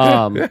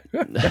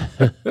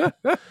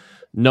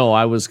 No,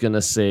 I was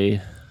gonna say,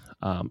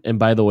 and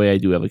by the way, I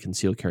do have a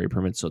concealed carry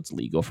permit, so it's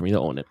legal for me to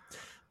own it.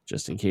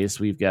 Just in case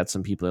we've got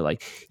some people that are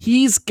like,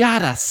 he's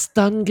got a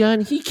stun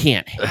gun, he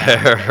can't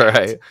have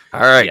Right.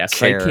 All right. Yes,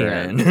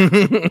 Karen.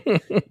 I can.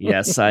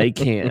 Yes, I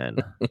can.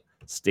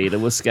 State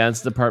of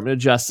Wisconsin Department of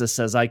Justice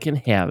says I can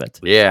have it.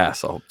 Yeah,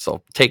 so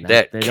take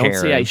that. They Karen. don't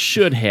say I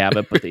should have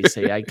it, but they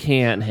say I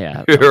can't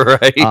have it.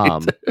 Right.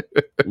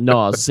 No,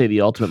 I'll say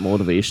the ultimate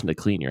motivation to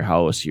clean your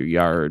house, your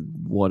yard,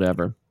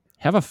 whatever.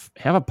 Have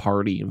a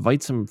party.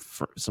 Invite some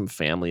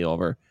family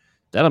over.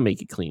 That'll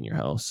make you clean your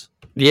house.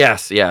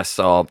 Yes.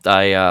 So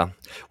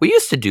we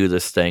used to do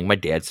this thing. My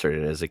dad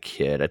started as a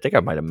kid. I think I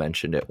might have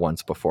mentioned it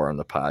once before on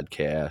the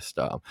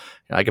podcast.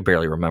 I could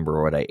barely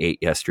remember what I ate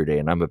yesterday,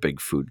 and I'm a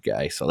big food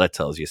guy, so that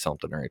tells you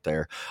something right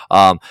there.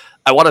 I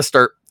want to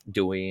start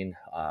doing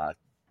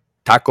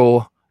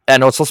taco. I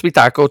know it's supposed to be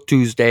Taco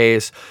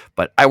Tuesdays,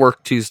 but I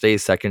work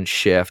Tuesdays second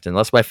shift.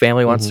 Unless my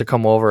family wants to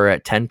come over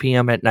at 10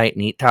 p.m. at night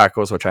and eat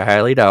tacos, which I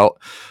highly doubt,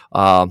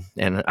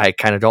 and I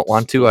kind of don't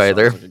want to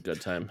either. Like a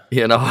good time.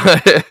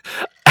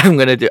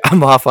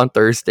 I'm off on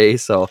Thursday,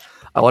 so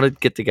I want to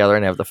get together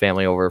and have the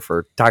family over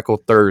for Taco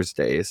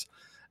Thursdays,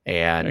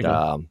 and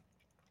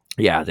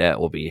that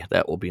will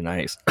be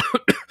nice.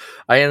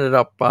 I ended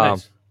up.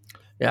 Nice.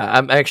 Yeah,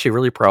 I'm actually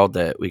really proud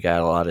that we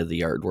got a lot of the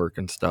yard work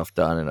and stuff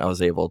done, and I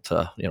was able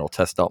to,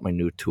 test out my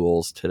new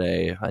tools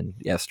today and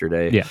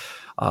yesterday. Yeah.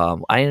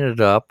 I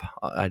ended up,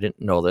 I didn't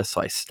know this,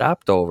 so I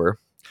stopped over,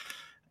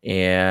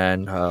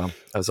 and I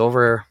was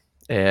over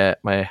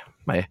at my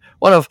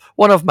one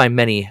of my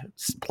many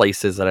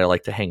places that I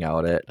like to hang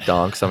out at,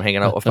 Dunks. I'm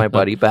hanging out with my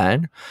buddy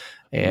Ben,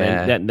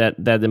 and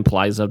that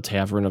implies a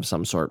tavern of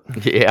some sort.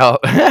 Yeah.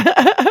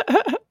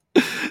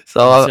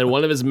 So said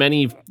one of his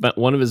many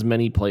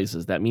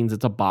places. That means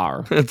it's a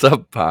bar. It's a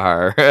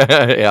bar.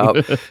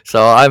 Yeah.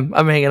 So I'm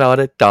hanging out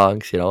at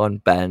Dunks,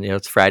 and Ben,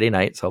 it's Friday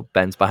night, so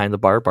Ben's behind the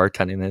bar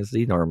bartending as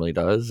he normally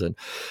does, and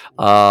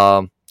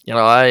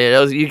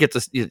you get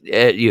to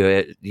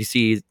you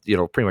see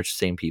pretty much the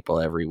same people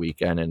every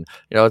weekend, and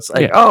it's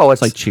like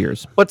it's like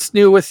Cheers. What's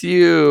new with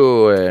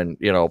you? And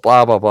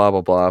blah blah blah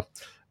blah blah.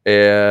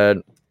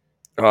 And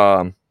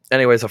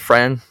anyways, a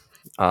friend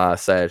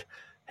said,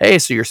 "Hey,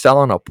 so you're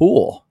selling a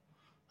pool?"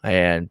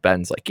 And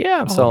Ben's like,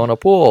 "Yeah, I'm selling a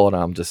pool." And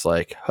I'm just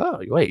like,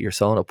 "Oh, wait, you're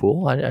selling a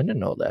pool? I didn't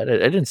know that.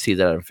 I didn't see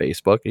that on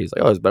Facebook." And he's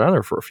like, "Oh, it's been on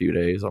there for a few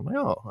days." I'm like,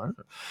 "Oh." I don't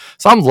know.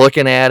 So I'm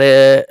looking at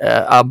it.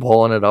 I'm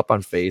pulling it up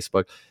on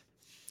Facebook.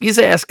 He's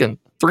asking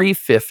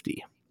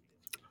 $350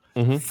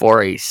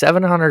 for a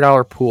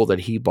 $700 pool that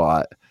he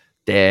bought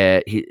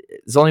that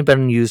it's only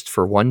been used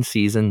for one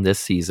season this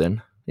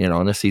season.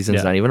 And the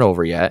season's not even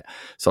over yet.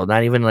 So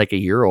not even like a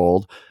year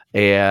old.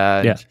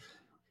 And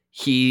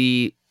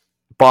he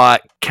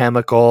bought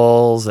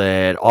chemicals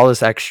and all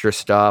this extra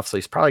stuff, so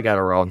he's probably got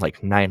around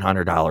like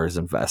 $900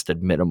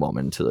 invested minimum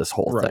into this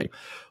whole thing.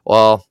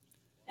 Well,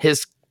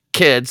 his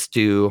kids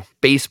do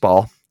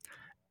baseball,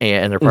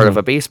 and they're part of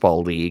a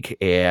baseball league,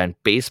 and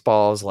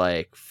baseball is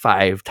like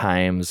 5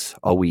 times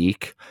a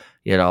week.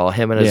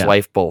 Him and his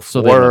wife both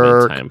work. They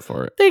don't have time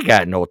for it. They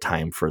got no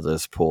time for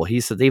this pool. He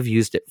said they've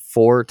used it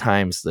 4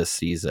 times this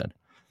season.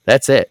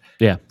 That's it.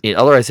 Yeah.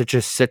 Otherwise, it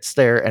just sits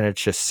there and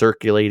it's just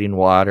circulating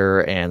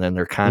water, and then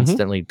they're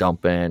constantly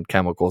dumping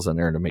chemicals in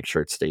there to make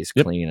sure it stays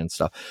clean and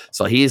stuff.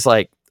 So he's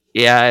like,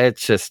 "Yeah,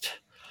 it's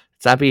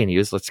not being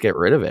used. Let's get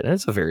rid of it." And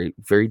it's a very,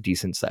 very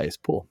decent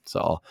sized pool.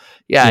 So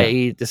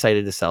he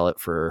decided to sell it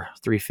for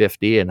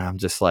 $350, and I'm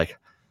just like,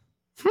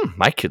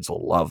 my kids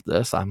will love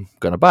this. I'm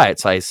gonna buy it.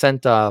 So I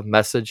sent a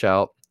message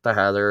out to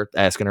Heather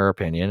asking her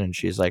opinion, and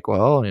she's like,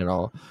 "Well,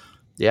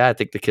 yeah, I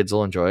think the kids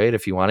will enjoy it.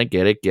 If you want to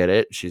get it, get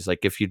it." She's like,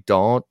 "If you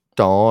don't."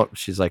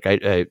 She's like,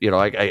 I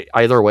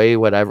either way,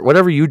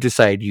 whatever you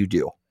decide, you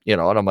do.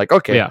 And I'm like,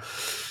 okay. Yeah.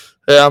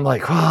 And I'm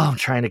like, well, I'm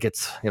trying to get,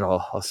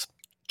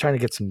 trying to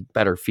get some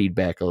better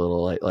feedback a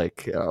little,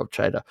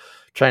 trying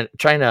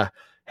to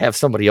have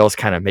somebody else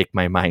kind of make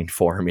my mind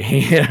for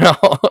me,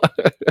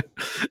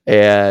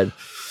 And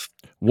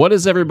what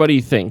does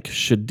everybody think?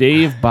 Should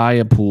Dave buy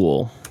a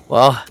pool?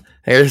 Well,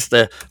 here's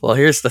the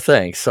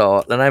thing.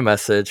 So then I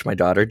messaged my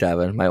daughter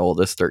Devin, my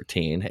oldest,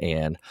 13,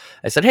 and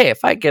I said, "Hey,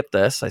 if I get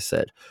this," I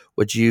said,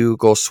 "would you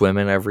go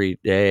swimming every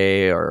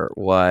day or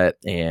what?"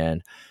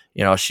 And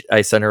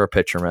I sent her a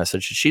picture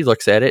message. She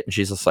looks at it and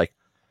she's just like,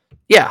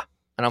 "Yeah."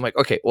 And I'm like,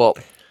 "Okay, well,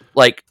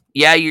 like,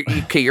 yeah, you're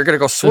gonna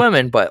go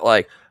swimming, but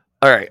like,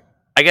 all right,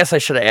 I guess I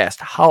should have asked,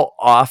 how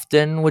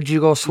often would you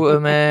go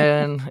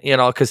swimming?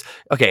 Because,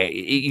 okay,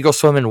 you go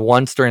swimming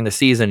once during the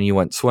season and you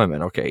went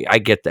swimming. Okay, I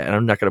get that. And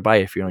I'm not going to buy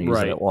it if you don't use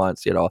it Right. at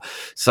once,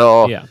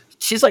 So Yeah.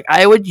 she's like,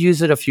 I would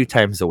use it a few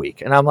times a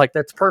week. And I'm like,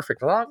 that's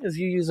perfect. As long as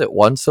you use it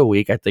once a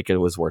week, I think it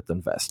was worth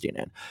investing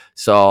in.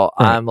 So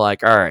Right. I'm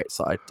like, all right.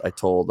 So I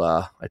told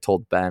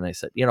Ben, I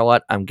said, you know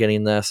what? I'm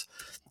getting this.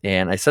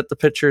 And I sent the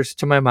pictures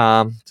to my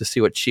mom to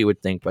see what she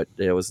would think, but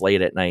it was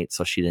late at night,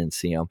 so she didn't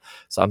see them.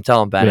 So I'm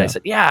telling Ben, I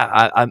said,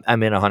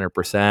 I'm in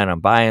 100%. I'm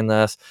buying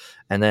this.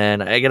 And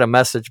then I get a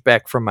message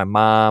back from my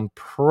mom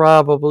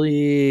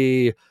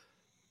probably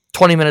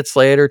 20 minutes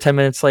later, 10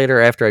 minutes later,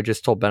 after I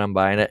just told Ben I'm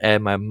buying it.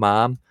 And my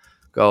mom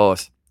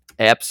goes,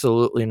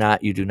 absolutely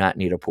not. You do not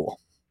need a pool.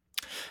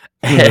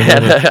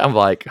 And I'm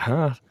like,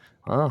 huh?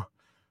 Oh,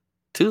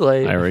 too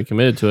late. I already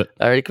committed to it.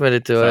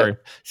 Sorry.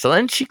 It. So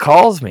then she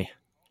calls me.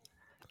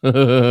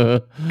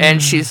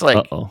 And she's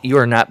like, you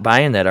are not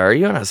buying that, are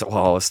you? And I said,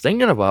 well, I was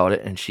thinking about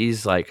it. And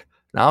she's like,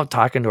 now I'm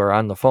talking to her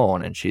on the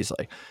phone. And she's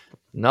like,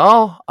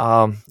 no,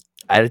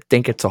 I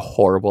think it's a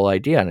horrible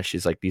idea. And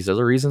she's like, these are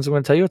the reasons I'm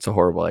going to tell you it's a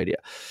horrible idea.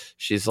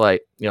 She's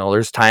like,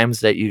 there's times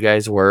that you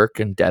guys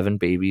work and Devin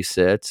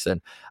babysits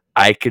and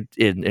I could,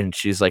 and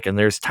she's like, and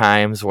there's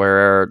times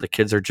where the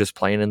kids are just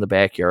playing in the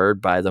backyard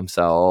by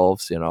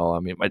themselves. I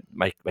mean,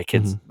 my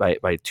kids,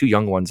 my two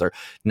young ones are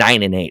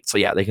 9 and 8. So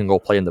yeah, they can go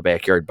play in the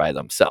backyard by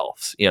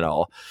themselves,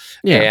 Yeah.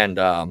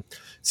 And,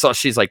 so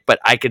she's like, but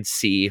I could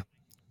see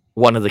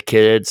one of the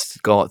kids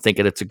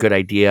thinking it's a good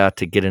idea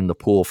to get in the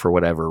pool for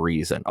whatever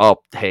reason.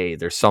 Oh, hey,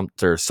 there's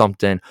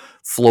something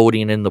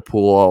floating in the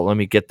pool. Let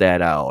me get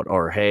that out.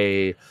 Or,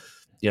 hey,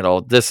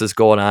 this is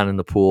going on in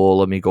the pool.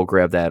 Let me go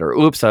grab that. Or,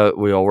 oops,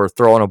 we're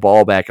throwing a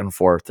ball back and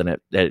forth and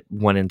it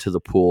went into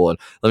the pool. And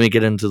let me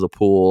get into the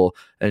pool.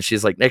 And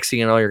she's like, next thing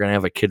you know, you're going to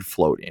have a kid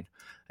floating.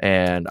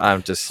 And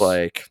I'm just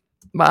like,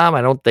 Mom,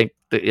 I don't think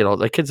that,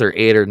 the kids are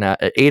 8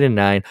 and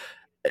 9.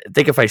 I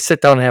think if I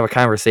sit down and have a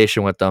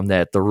conversation with them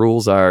that the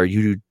rules are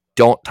you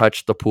don't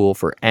touch the pool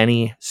for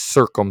any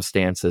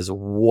circumstances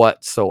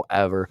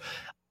whatsoever.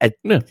 I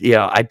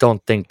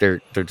don't think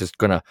they're just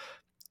going to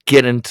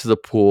get into the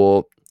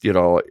pool.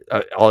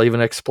 I'll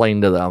even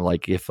explain to them,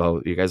 like, if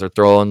you guys are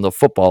throwing the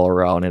football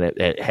around and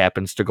it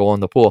happens to go in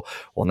the pool,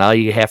 well, now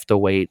you have to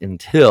wait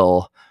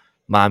until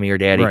mommy or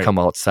daddy come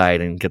outside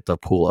and get the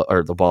pool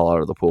or the ball out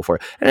of the pool for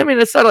it. And I mean,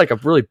 it's not like a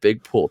really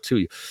big pool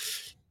too.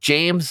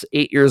 James,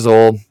 8 years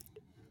old,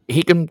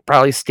 he can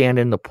probably stand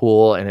in the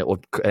pool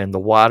and the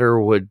water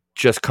would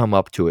just come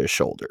up to his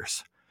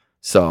shoulders.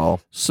 So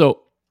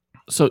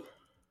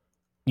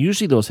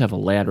usually those have a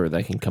ladder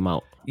that can come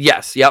out.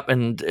 Yes. Yep.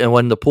 And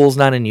when the pool's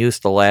not in use,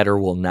 the ladder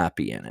will not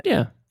be in it.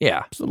 Yeah.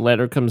 Yeah. So the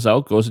ladder comes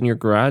out, goes in your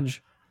garage,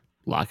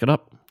 lock it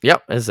up.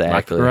 Yep. Exactly.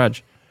 Lock the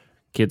garage.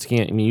 Kids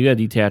can't. I mean, you got a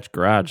detached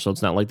garage, so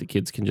it's not like the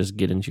kids can just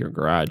get into your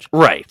garage.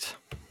 Right.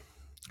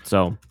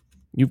 So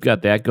you've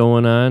got that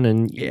going on,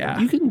 and yeah,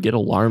 you can get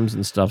alarms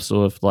and stuff.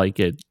 So if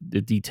like it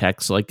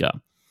detects like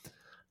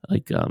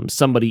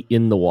somebody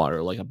in the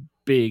water, like a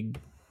big,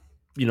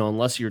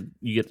 unless you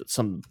get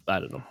some, I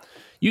don't know.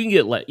 You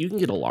can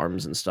get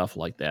alarms and stuff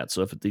like that.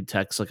 So if it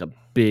detects like a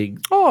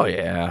big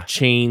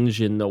change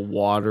in the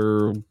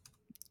water,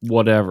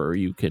 whatever,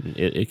 it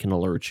can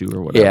alert you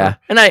or whatever. Yeah,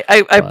 and I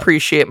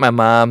appreciate my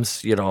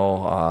mom's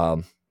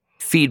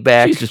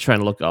feedback. She's just trying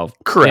to look out.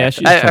 Correct.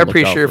 I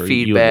appreciate her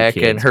feedback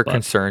and her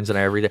concerns and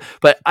everything.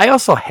 But I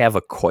also have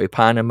a koi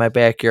pond in my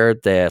backyard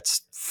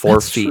that's 4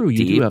 feet true.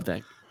 deep. You do have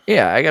that.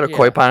 Yeah, I got a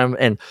koi pond,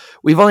 and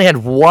we've only had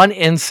one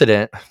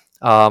incident.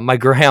 My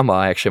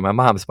grandma, actually, my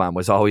mom's mom,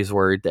 was always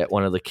worried that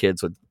one of the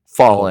kids would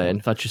fall in.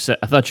 I thought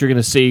you were going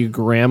to say your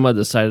grandma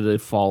decided to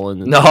fall in.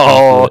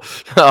 No.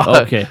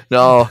 Okay.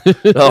 No.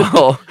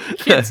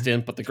 Kids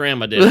didn't, but the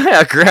grandma did.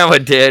 Yeah, grandma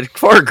did.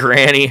 Poor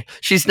granny.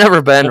 She's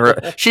never been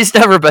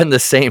the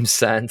same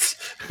since.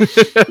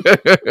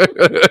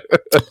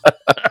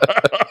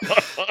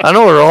 I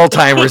know her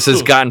Alzheimer's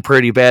has gotten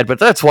pretty bad, but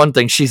that's one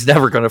thing she's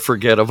never going to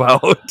forget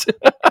about.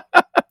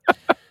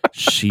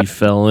 She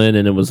fell in,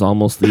 and it was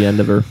almost the end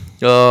of her.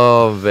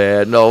 Oh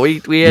man, no, we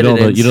had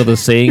the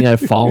saying,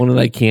 "I've fallen and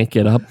I can't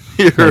get up."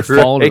 I've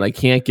fallen and I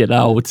can't get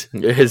out.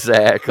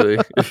 Exactly.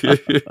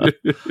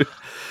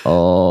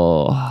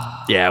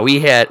 Oh yeah, we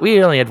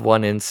only had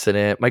one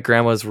incident. My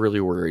grandma was really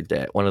worried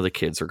that one of the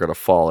kids were going to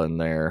fall in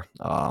there.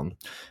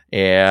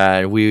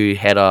 And we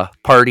had a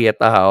party at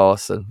the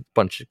house, and a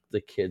bunch of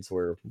the kids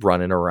were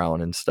running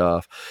around and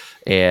stuff.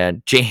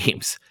 And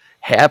James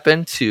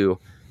happened to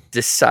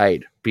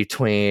decide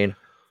between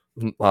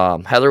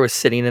Heather was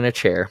sitting in a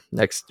chair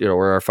next,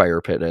 where our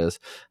fire pit is.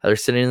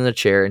 Heather's sitting in the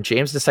chair, and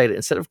James decided,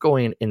 instead of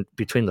going in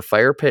between the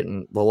fire pit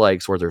and the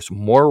legs where there's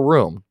more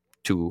room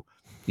to,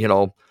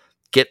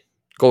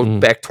 go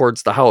back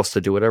towards the house to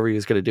do whatever he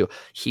was going to do,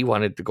 he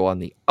wanted to go on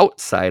the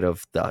outside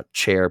of the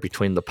chair,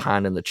 between the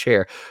pond and the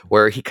chair,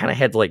 where he kind of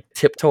had to like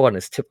tiptoe on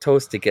his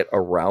tiptoes to get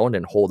around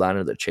and hold on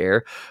to the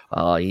chair.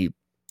 He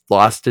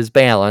lost his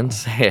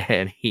balance,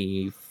 and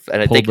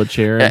I think the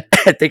chair.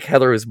 I think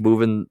Heather was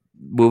moving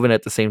moving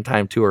at the same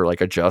time too, or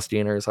like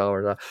adjusting or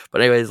so.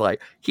 But anyways,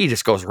 like he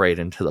just goes right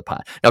into the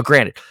pond. Now,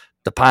 granted,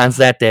 the pond's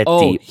not that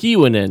deep. He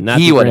went in, not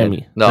He the went Grammy.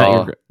 in.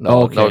 No,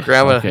 no,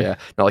 grandma. Okay. Yeah,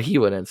 no, he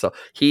went in. So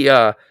he,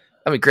 I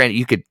mean, granted,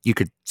 you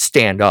could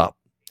stand up,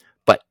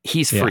 but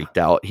he's freaked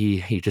out.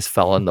 He just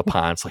fell in the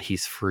pond, so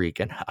he's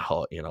freaking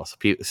out.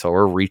 So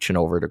we're reaching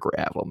over to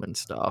grab him and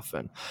stuff.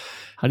 And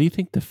how do you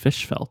think the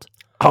fish felt?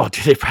 oh,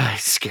 dude, they probably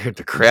scared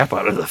the crap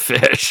out of the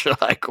fish.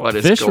 Like, what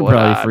is fish going were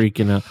probably on?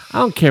 freaking out. I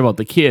don't care about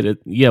the kid.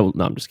 No,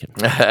 I'm just kidding.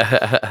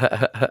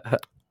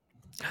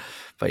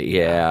 But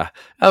yeah,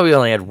 we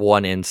only had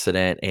one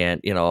incident,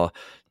 and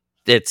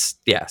it's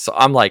So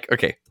I'm like,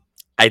 okay,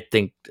 I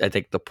think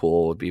the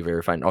pool would be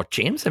very fine. Oh,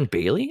 James and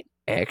Bailey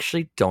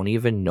actually don't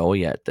even know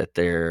yet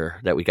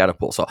that we got a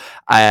pool. So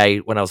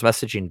when I was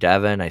messaging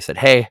Devin, I said,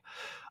 hey,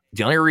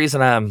 the only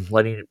reason I'm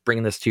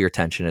bringing this to your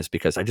attention is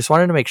because I just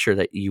wanted to make sure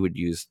that you would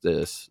use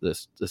this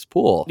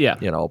pool. Yeah.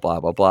 Blah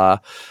blah blah,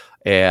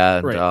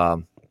 and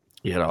Right.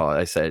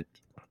 I said,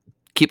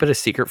 keep it a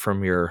secret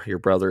from your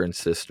brother and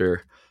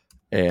sister.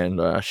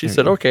 And she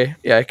said, okay,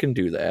 yeah, I can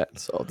do that.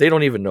 So they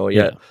don't even know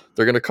yet. Yeah.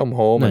 They're going to come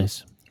home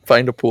Nice. and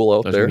find a pool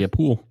out There's there. gonna be a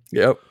pool.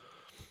 Yep.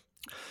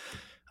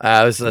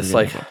 I was just Yeah.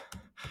 like,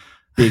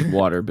 Big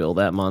water bill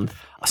that month.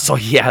 so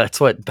yeah, that's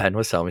what Ben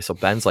was telling me. So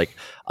Ben's like,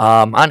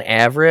 on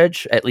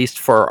average, at least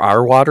for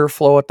our water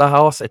flow at the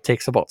house, it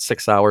takes about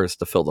 6 hours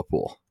to fill the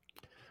pool.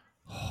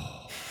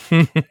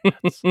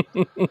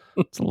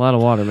 It's a lot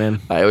of water,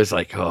 man. I was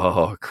like,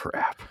 oh,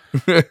 crap.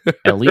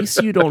 At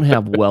least you don't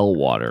have well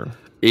water.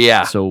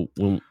 Yeah. So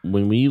when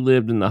we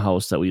lived in the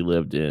house that we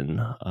lived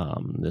in,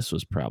 this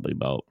was probably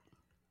about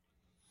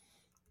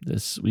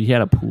this. We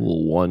had a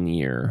pool 1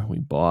 year. We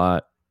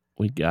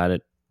got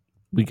it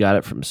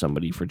from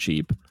somebody for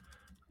cheap.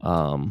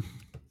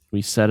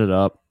 We set it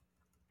up,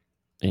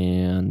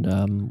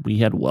 and we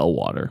had well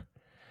water,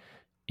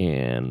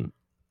 and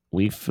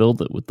we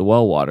filled it with the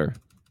well water,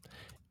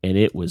 and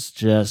it was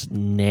just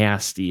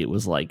nasty. It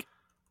was like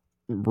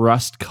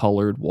rust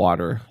colored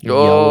water,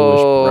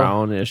 yellowish,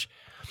 brownish.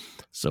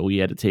 So we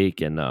had to take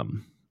and I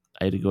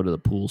had to go to the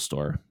pool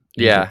store.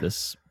 Yeah. It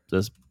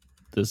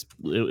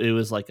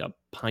was like a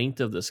pint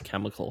of this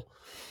chemical.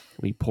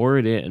 We pour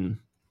it in, and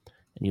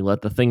you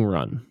let the thing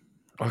run.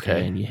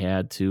 Okay. And you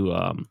had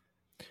to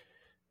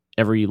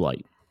every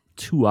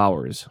 2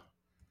 hours,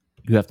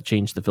 you have to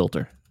change the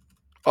filter.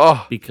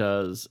 Oh.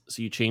 Because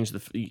you change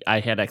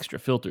I had extra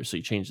filters, so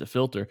you change the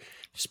filter,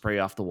 you spray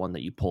off the one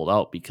that you pulled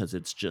out because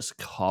it's just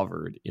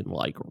covered in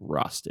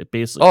rust. It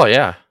basically, Oh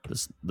yeah.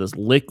 this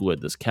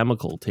liquid, this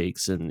chemical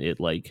takes, and it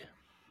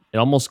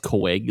almost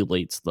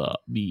coagulates the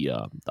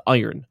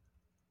iron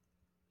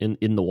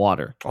in the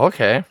water.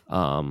 Okay.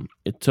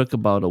 It took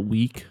about a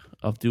week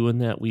of doing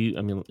that.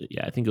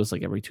 I think it was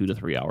every 2 to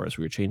 3 hours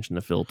we were changing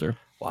the filter.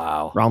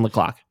 Wow. Round the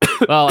clock.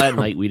 Well, at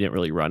night we didn't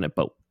really run it,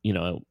 but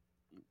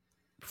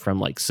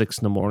from 6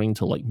 in the morning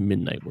till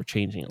midnight, we're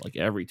changing it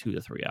every 2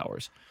 to 3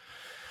 hours.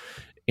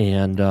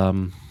 And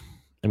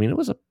it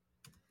was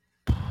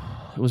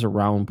a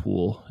round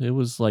pool. It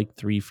was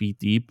 3 feet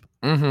deep.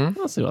 Mm-hmm.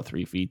 I'll say about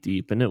 3 feet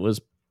deep, and it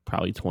was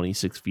probably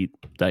 26 feet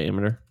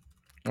diameter.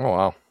 Oh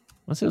wow.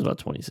 I'll say it was about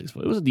 26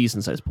 foot. It was a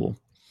decent sized pool.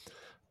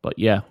 But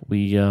yeah,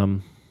 we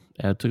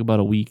it took about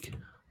a week.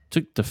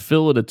 To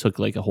fill it, it took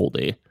a whole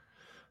day.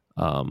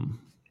 It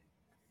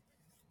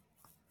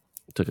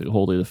took a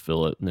whole day to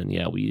fill it, and then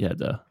we had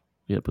to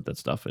put that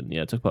stuff in.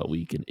 Yeah, it took about a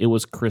week, and it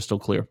was crystal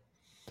clear.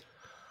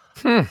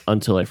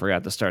 Until I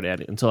forgot to start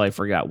adding. Until I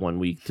forgot 1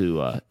 week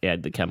to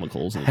add the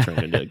chemicals, and it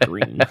turned into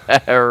green.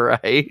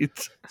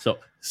 Right. So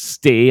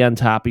stay on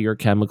top of your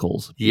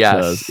chemicals,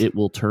 because it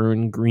will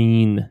turn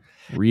green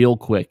real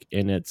quick,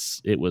 and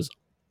it was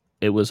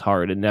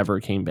hard. It never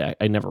came back.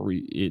 It never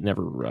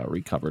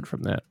recovered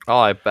from that. Oh,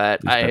 I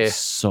bet. We spent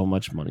so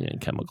much money on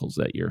chemicals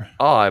that year.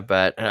 Oh, I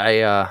bet.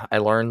 I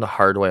learned the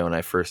hard way when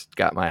I first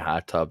got my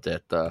hot tub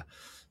that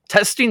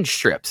testing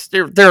strips,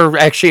 they're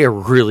actually a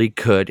really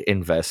good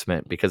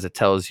investment, because it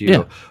tells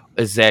you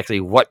exactly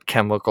what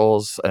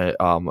chemicals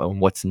and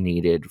what's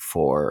needed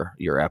for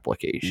your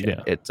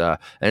application. Yeah.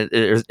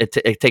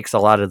 It takes a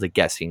lot of the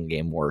guessing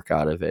game work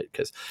out of it,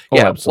 because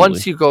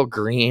once you go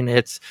green,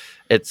 it's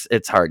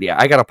hard.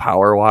 Yeah, I got a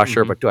power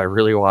washer, but do I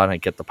really want to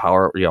get the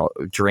power?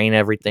 Drain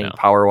everything,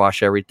 power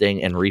wash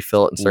everything, and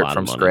refill it and start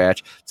from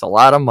scratch? It's a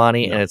lot of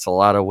money, and it's a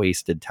lot of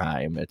wasted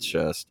time. It's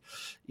just.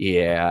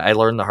 Yeah, I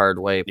learned the hard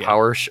way.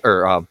 Yeah.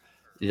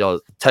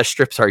 Test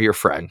strips are your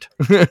friend.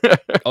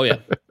 Oh yeah,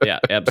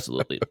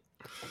 absolutely.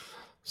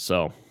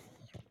 So,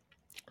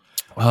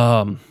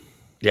 I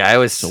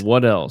was. So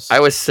what else? I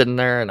was sitting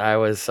there, and I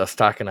was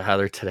talking to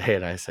Heather today,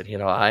 and I said,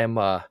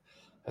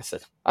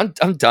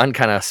 I'm done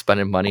kind of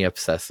spending money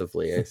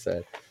obsessively. I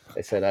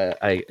said,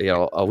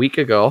 a week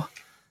ago,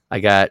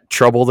 I got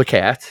Trouble the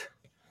cat.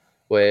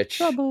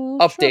 Which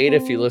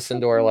if you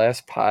listen to our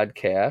last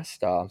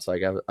podcast. So I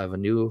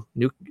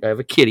have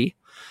a kitty,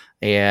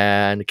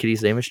 and the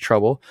kitty's name is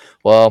Trouble.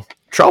 Well,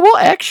 Trouble,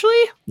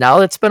 actually, now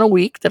that it's been a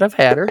week that I've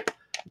had her,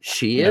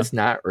 she is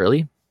not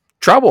really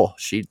trouble.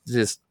 She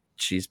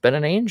she's been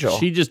an angel.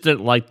 She just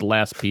didn't like the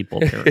last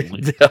people,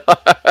 apparently.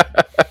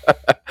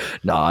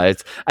 No, I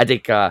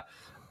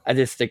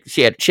just think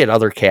she had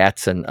other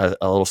cats and a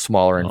little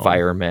smaller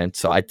environment.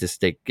 So I just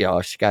think,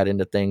 she got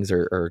into things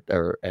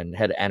or and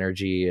had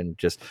energy, and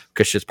just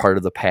because she's part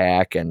of the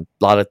pack, and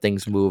a lot of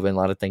things moving, a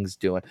lot of things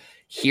doing.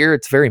 Here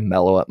it's very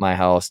mellow at my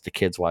house. The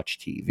kids watch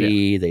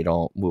TV. They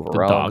don't move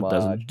around. Dog much.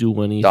 doesn't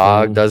do anything.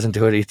 Dog doesn't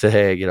do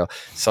anything.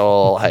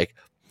 So like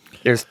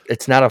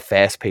it's not a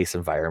fast paced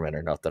environment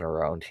or nothing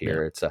around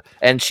here. Yeah.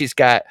 And she's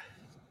got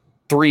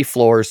 3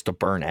 floors to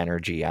burn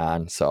energy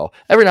on, so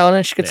every now and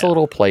then she gets a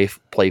little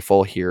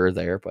playful here or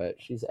there, but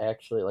she's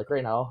actually, like,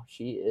 right now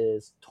she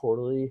is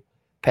totally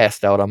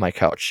passed out on my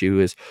couch.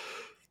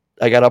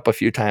 I got up a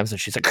few times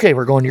and she's like, okay,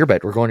 we're going to your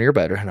bed,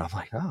 and I'm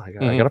like, oh, I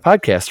got a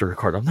podcast to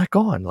record, I'm not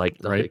going,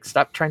 like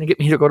stop trying to get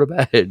me to go to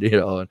bed,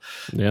 and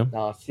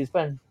no, she's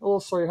been a little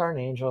sweetheart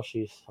and angel.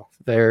 She's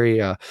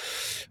very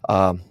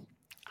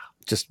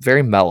just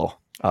very mellow.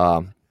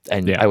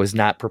 And I was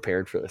not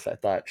prepared for this. I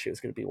thought she was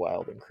going to be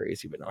wild and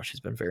crazy, but no, she's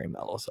been very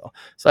mellow. So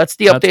that's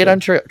the update on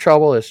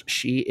Trouble. Is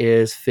she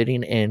is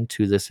fitting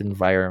into this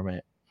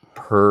environment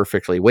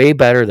perfectly, way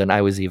better than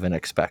I was even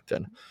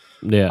expecting.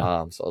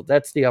 Yeah. So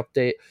that's the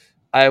update.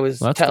 I was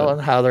telling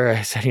Heather,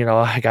 I said,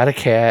 I got a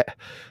cat.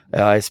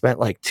 I spent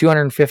like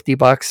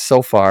 $250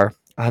 so far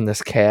on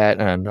this cat,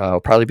 and I'll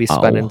probably be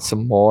spending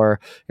some more,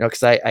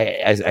 because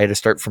I had to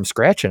start from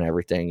scratch and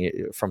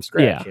everything from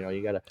scratch.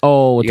 You gotta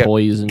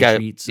toys and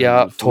treats,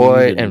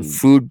 toy and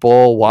food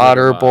bowl,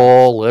 water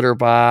bowl, litter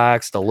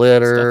box, the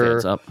litter,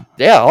 stuff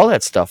adds up. All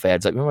that stuff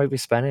adds up. You might be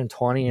spending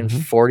 20 and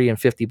 40 and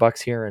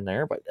 $50 here and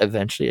there, but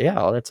eventually,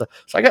 so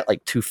I got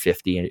like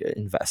 $250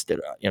 invested,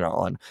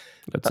 and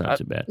that's not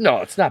too bad. No,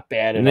 it's not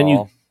bad at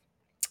all.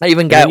 I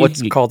even got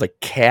what's called a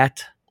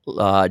cat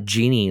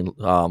genie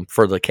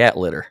for the cat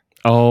litter.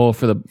 Oh,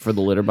 for the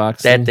litter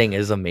box. That thing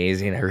is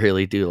amazing. I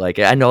really do like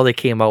it. I know they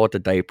came out with the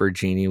diaper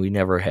genie. We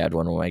never had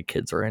one when my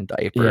kids were in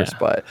diapers,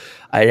 but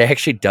it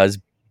actually does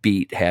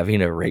beat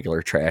having a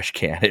regular trash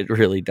can. It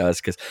really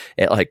does, because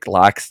it like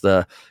locks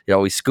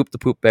we scoop the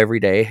poop every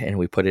day and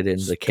we put it in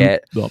the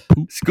cat.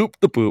 Scoop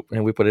the poop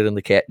and we put it in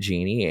the cat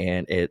genie,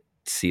 and it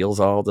seals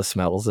all the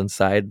smells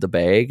inside the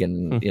bag.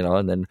 And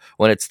and then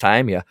when it's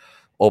time, you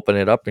open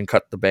it up and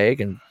cut the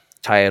bag and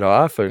tie it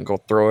off and go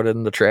throw it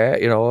in the trash,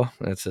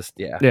 it's just,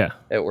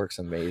 it works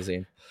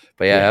amazing.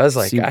 But I was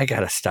like, I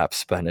gotta stop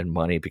spending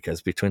money,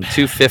 because between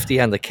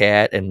 $250 on the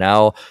cat and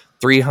now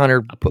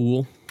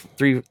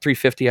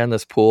 $350 on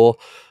this pool,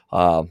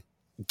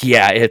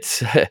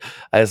 it's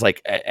I was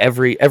like,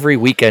 every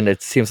weekend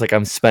it seems like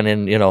I'm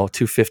spending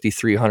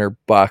 $250,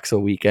 $300 a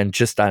weekend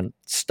just on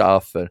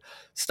stuff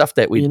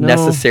that we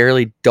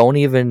necessarily don't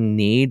even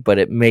need, but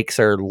it makes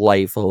our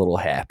life a little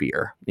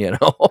happier.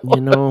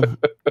 I'm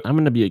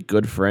gonna be a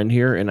good friend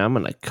here, and I'm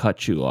gonna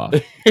cut you off.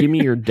 Give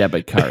me your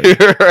debit card.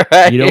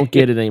 Right. You don't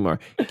get it anymore.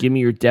 Give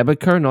me your debit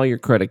card and all your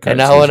credit cards. And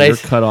now when you're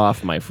cut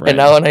off, my friend. And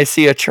now when I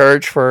see a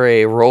charge for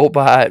a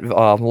robot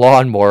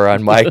lawnmower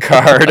on my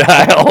card,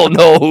 I'll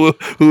know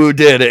who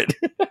did it.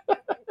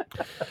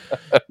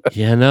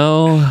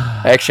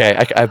 Actually,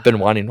 I've been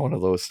wanting one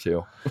of those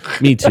too.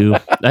 Me too.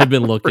 I've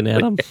been looking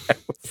at them.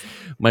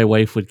 My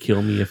wife would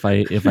kill me if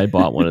I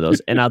bought one of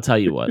those. And I'll tell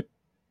you what,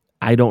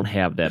 I don't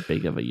have that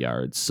big of a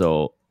yard,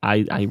 so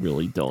I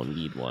really don't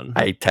need one.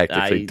 I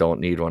technically don't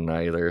need one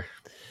either.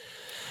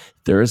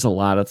 There is a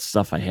lot of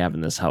stuff I have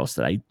in this house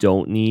that I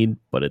don't need,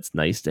 but it's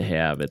nice to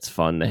have. It's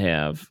fun to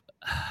have.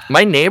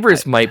 My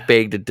neighbors might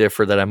beg to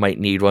differ that I might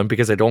need one,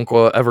 because I don't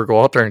ever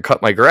go out there and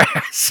cut my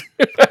grass.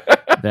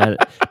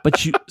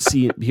 But you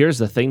see, here's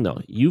the thing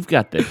though. You've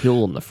got the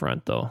hill in the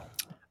front though.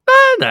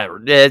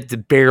 It's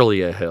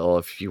barely a hill,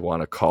 if you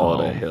want to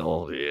call it a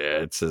hill. Yeah,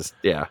 it's just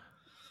yeah.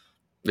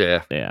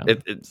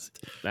 It's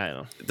I don't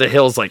know. The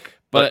hill's like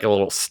a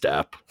little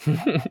step.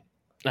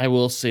 I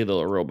will say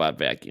the robot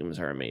vacuums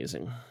are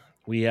amazing.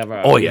 We have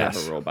a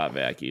robot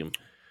vacuum.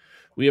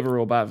 We have a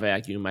robot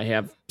vacuum. I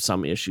have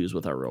some issues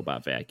with our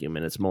robot vacuum,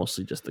 and it's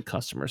mostly just the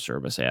customer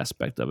service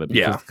aspect of it,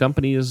 because the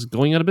company is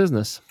going out of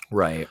business.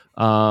 Right.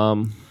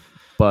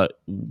 But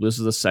this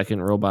is the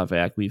second robot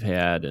vac we've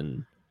had,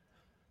 and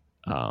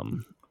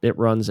it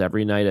runs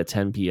every night at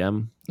 10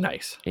 p.m.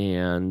 Nice.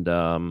 And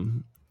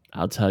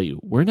I'll tell you,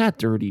 we're not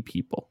dirty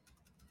people.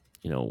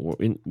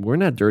 We're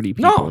not dirty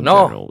people.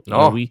 No.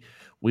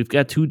 We've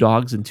got 2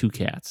 dogs and 2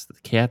 cats. The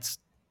cats,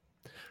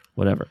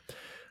 whatever.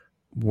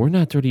 We're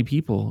not dirty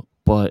people,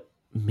 but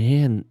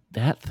man,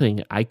 that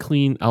thing,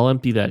 I'll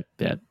empty that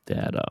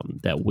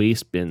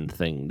waste bin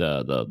thing,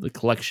 the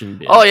collection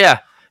bin. Oh yeah.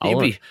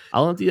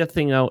 I'll empty that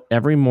thing out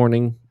every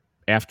morning,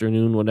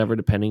 afternoon, whatever,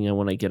 depending on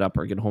when I get up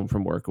or get home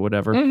from work or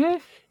whatever. Mm-hmm.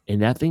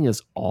 And that thing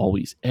is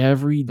always,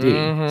 every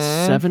day,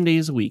 7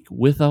 days a week,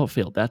 without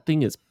fail. That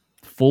thing is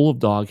full of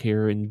dog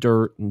hair and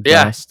dirt and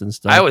dust and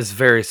stuff. I was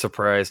very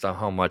surprised on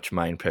how much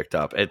mine picked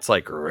up. It's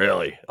like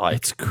really,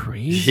 it's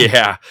crazy.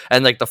 Yeah,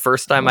 and like the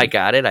first time I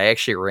got it, I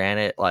actually ran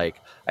it I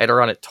had to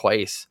run it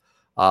twice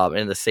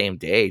in the same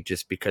day,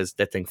 just because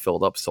that thing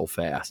filled up so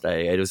fast.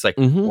 I was like,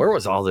 where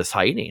was all this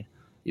hiding?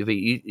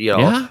 You know.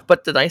 Yeah.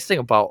 But the nice thing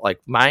about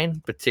like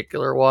mine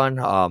particular one,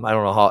 I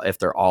don't know if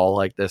they're all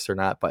like this or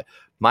not, but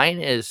mine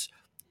is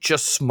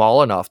just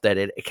small enough that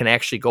it can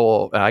actually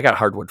go. I got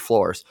hardwood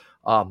floors.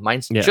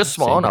 Mine's Yeah, just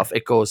small same enough.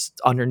 It goes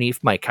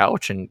underneath my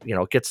couch and,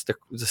 gets the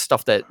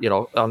stuff that,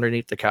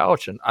 underneath the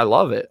couch. And I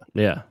love it.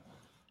 Yeah.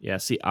 Yeah.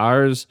 See,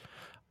 ours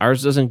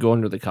doesn't go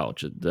under the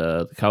couch.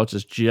 The couch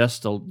is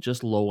just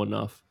low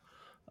enough.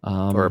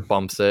 Or it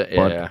bumps it.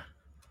 but- Yeah.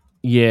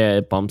 Yeah,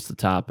 it bumps the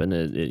top and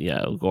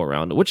it'll go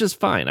around it, which is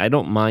fine. I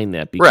don't mind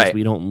that because Right.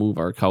 we don't move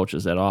our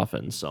couches that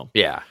often. So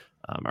Yeah.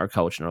 our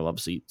couch and our love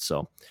seat.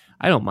 So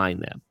I don't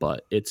mind that,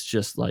 but it's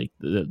just like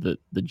the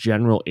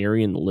general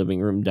area in the living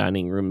room,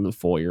 dining room, the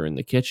foyer, and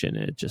the kitchen.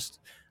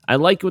 I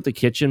like it with the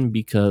kitchen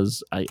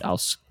because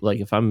I'll like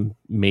if I'm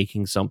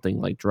making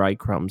something like dry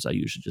crumbs, I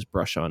usually just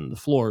brush on the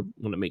floor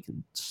when I'm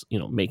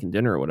making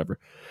dinner or whatever,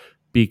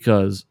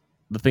 because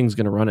the thing's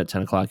gonna run at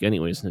 10 o'clock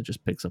anyways, and it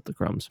just picks up the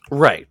crumbs.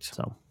 Right.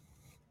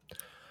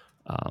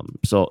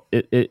 So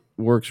it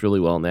works really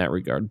well in that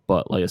regard.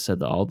 But like I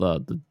said, all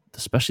the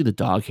especially the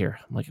dog hair.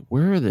 I'm like,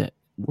 where the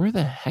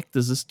heck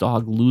does this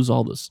dog lose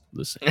all this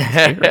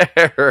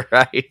hair?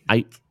 Right.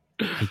 I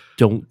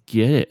don't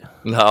get it.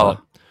 No.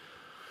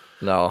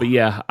 But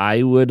yeah,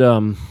 I would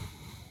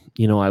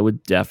I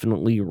would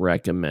definitely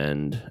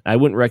recommend. I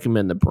wouldn't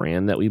recommend the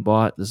brand that we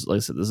bought. This, like I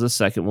said, this is the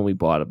second one we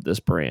bought of this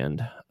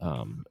brand.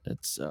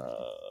 It's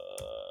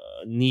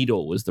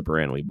Needle was the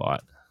brand we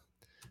bought,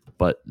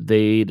 but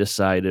they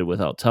decided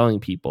without telling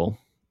people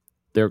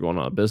they're going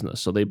out of business,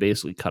 so they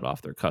basically cut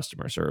off their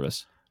customer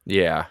service.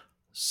 Yeah.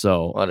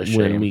 So What a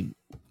shame.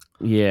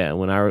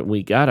 when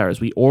we got ours,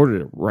 we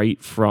ordered it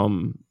right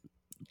from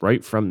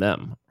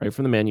them, right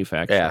from the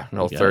manufacturer. Yeah.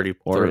 No We got third it,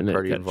 ordered, and it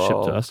party got involved.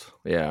 shipped to us.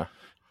 Yeah.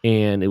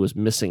 And it was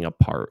missing a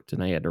part,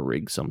 and I had to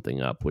rig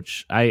something up,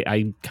 which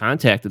I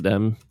contacted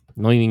them.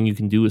 The only thing you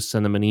can do is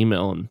send them an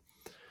email, and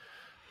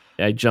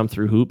I jumped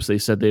through hoops. They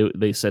said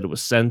they said it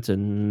was sent,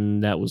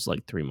 and that was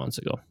like 3 months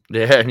ago.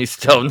 Yeah. And you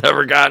still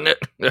never gotten it.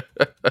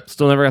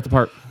 Still never got the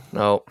part.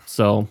 No.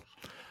 So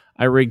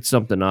I rigged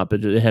something up.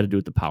 It had to do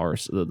with the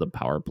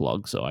power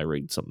plug, so I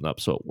rigged something up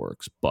so it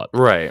works. But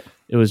Right.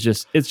 it's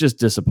just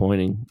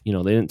disappointing. They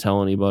didn't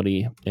tell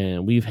anybody,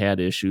 and we've had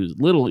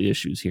little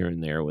issues here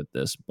and there with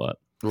this, but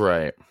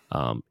Right.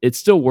 it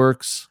still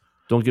works.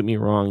 Don't get me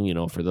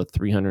wrong. For the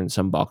 300 and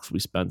some bucks we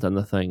spent on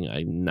the thing,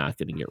 I'm not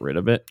going to get rid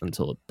of it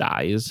until it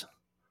dies.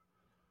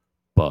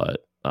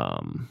 But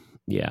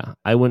yeah,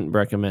 I wouldn't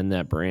recommend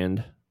that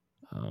brand.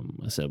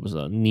 I said it was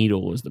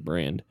Needle was the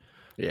brand.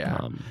 Yeah.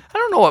 I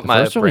don't know what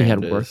my first one we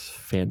brand had worked is.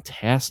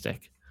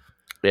 fantastic.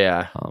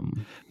 Yeah.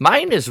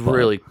 Mine is but-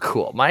 really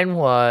cool. Mine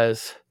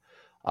was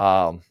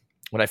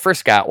when I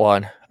first got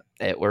one,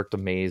 it worked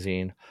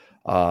amazing.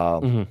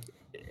 Mhm.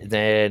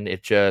 Then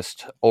it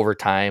just over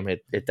time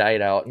it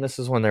died out, and this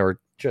is when they were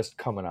just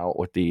coming out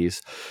with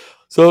these.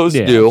 So it was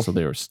due. So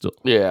they were still.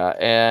 Yeah,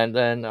 and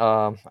then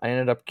I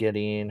ended up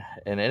getting,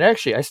 and it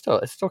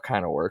still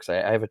kind of works. I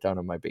have it down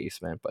in my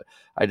basement, but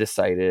I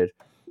decided,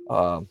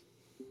 to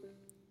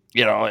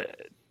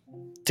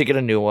get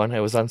a new one. It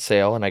was on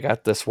sale, and I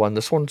got this one.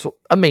 This one's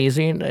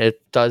amazing. It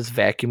does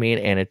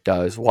vacuuming and it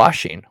does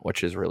washing,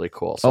 which is really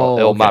cool. So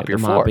it'll mop your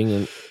floor.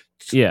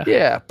 Yeah.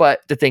 Yeah,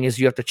 but the thing is,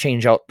 you have to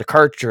change out the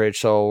cartridge.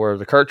 So where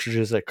the cartridge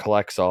is that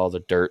collects all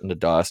the dirt and the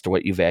dust,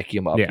 what you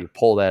vacuum up, you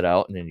pull that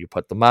out, and then you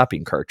put the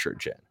mopping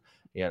cartridge in.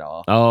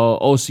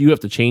 Oh, so you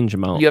have to change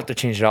them out. You have to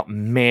change it out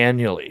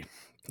manually,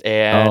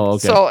 and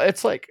so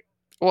it's like,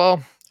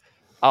 well,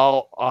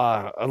 I'll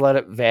let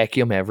it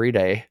vacuum every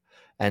day,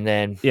 and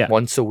then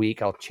once a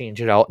week I'll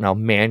change it out, and I'll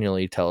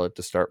manually tell it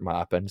to start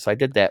mopping. So I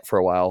did that for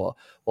a while.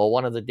 Well,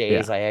 one of the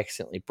days I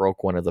accidentally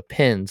broke one of the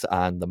pins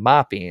on the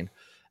mopping,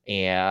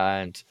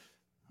 and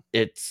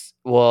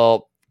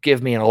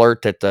give me an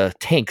alert that the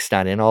tank's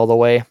not in all the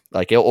way.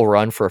 Like, it will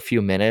run for a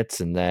few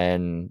minutes, and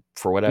then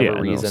for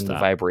whatever reason, the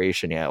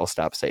vibration, it'll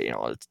stop saying,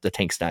 the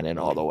tank's not in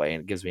all the way,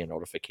 and it gives me a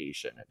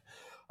notification. And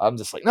I'm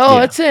just like, no,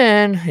 it's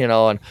in,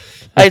 and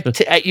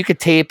you could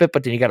tape it,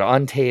 but then you got to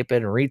untape it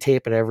and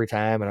retape it every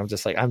time. And I'm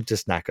just like, I'm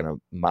just not going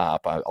to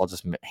mop. I'll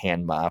just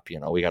hand mop,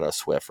 we got a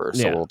Swiffer,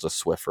 so we'll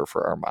just Swiffer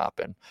for our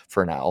mopping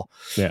for now,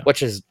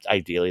 which is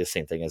ideally the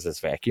same thing as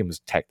this vacuum is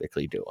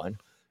technically doing.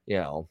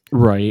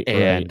 Right.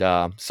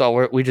 And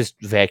so we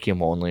just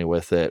vacuum only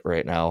with it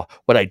right now.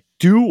 What I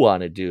do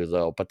want to do,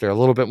 though, but they're a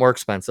little bit more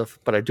expensive,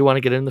 but I do want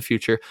to get in the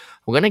future.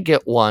 I'm going to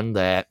get one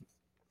that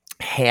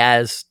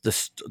has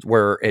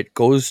where it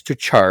goes to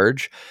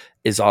charge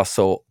is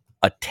also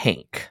a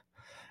tank.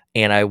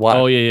 And I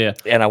want,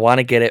 and I want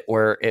to get it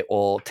where it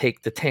will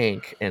take the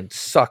tank and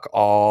suck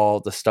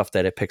all the stuff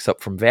that it picks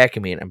up from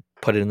vacuuming and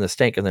put it in this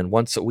tank. And then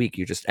once a week,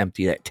 you just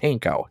empty that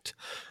tank out,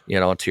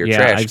 into your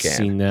trash can. I've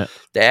seen that.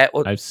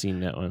 I've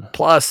seen that one.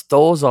 Plus,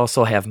 those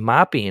also have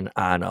mopping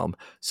on them.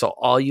 So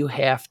all you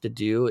have to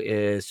do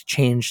is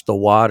change the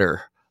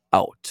water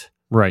out.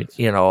 Right.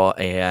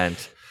 And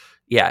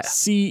yeah.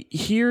 See,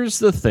 here's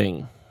the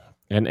thing.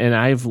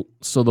 And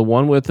so the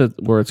one with it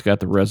where it's got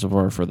the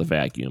reservoir for the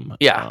vacuum.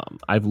 Yeah.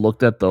 I've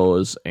looked at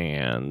those,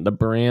 and the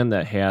brand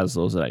that has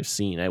those that I've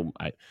seen,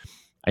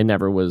 I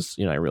never was,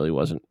 I really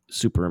wasn't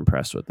super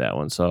impressed with that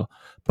one. So,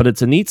 but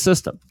it's a neat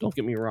system. Don't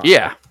get me wrong.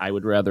 Yeah. I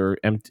would rather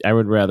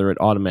it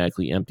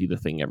automatically empty the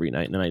thing every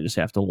night, and then I just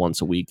have to once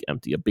a week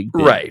empty a big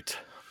bin. Right.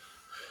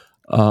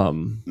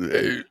 Oh,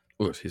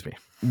 excuse me.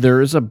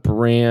 There is a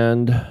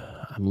brand.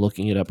 I'm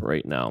looking it up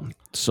right now.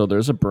 So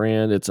there's a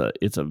brand. It's a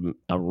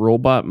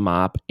robot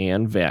mop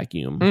and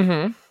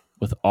vacuum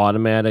with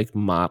automatic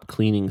mop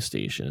cleaning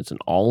station. It's an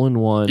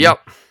all-in-one.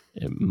 Yep.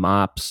 It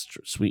mops,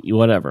 sweet,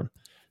 whatever.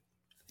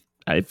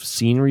 I've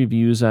seen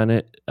reviews on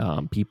it.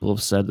 People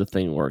have said the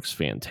thing works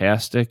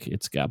fantastic.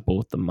 It's got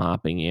both the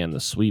mopping and the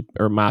sweep,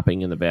 or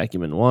mopping and the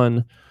vacuum in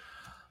one.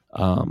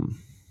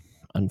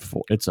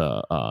 It's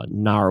a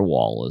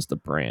Narwhal is the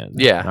brand.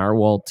 Yeah.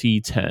 Narwhal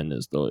T10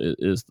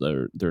 is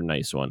their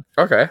nice one.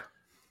 Okay.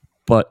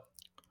 But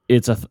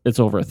it's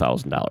over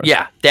 $1,000.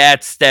 Yeah,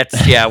 that's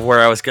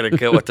where I was gonna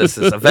get with this.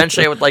 Is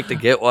eventually I would like to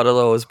get one of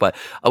those, but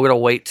I'm gonna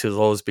wait till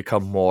those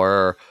become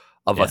more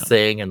of a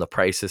thing and the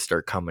prices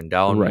start coming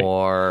down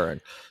more,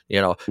 and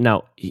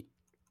Now,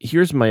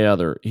 here's my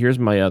other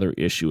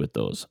issue with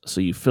those. So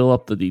you fill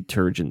up the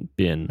detergent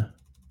bin,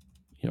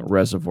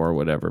 reservoir,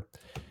 whatever.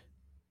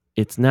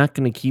 It's not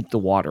going to keep the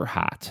water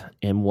hot.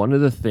 And one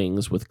of the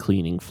things with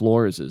cleaning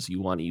floors is you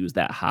want to use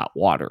that hot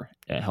water.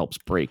 It helps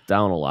break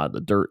down a lot of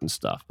the dirt and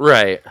stuff.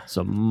 Right.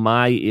 So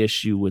my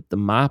issue with the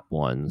mop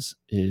ones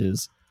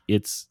is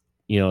it's,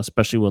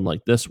 especially one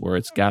like this where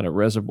it's got a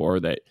reservoir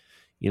that,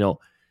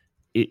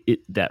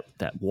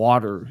 that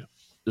water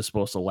is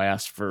supposed to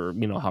last for,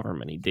 however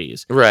many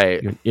days.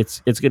 Right.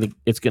 It's going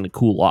to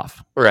cool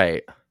off.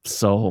 Right.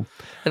 So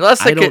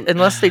unless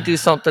they do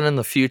something in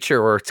the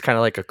future where it's kind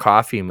of like a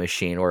coffee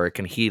machine where it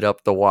can heat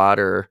up the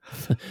water,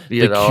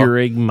 the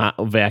Keurig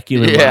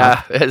vacuum.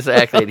 Yeah,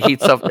 exactly. It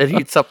heats up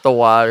the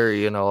water.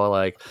 All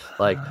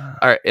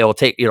right. It'll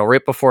take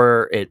right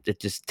before it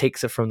just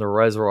takes it from the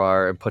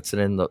reservoir and puts it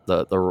in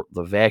the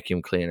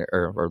vacuum cleaner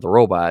or the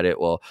robot. It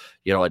will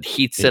it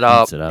heats it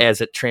up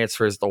as it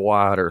transfers the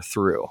water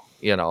through.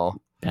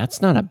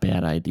 That's not a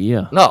bad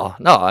idea. No.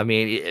 I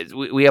mean,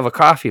 we have a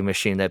coffee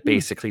machine that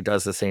basically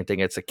does the same thing.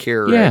 It's a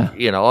Keurig.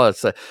 Yeah.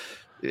 It's a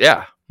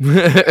yeah.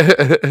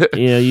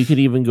 You could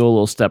even go a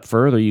little step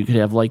further. You could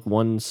have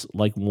one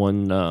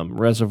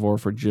reservoir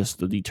for just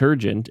the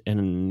detergent,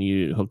 and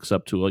you hooks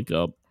up to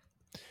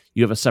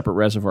you have a separate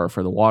reservoir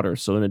for the water.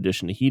 So in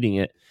addition to heating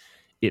it,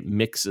 it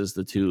mixes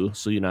the two.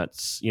 So you're not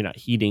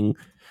heating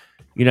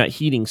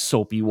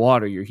soapy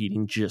water. You're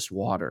heating just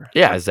water.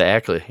 Yeah,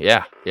 exactly.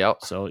 Yeah. Yep.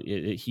 So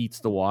it heats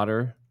the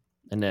water,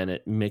 and then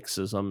it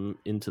mixes them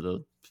into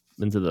the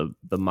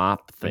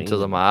mop thing. Into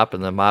the mop,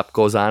 and the mop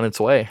goes on its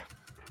way.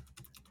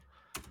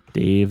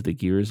 Dave, the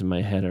gears in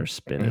my head are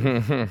spinning.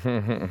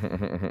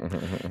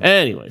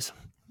 Anyways,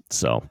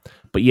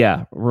 but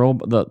yeah,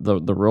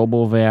 the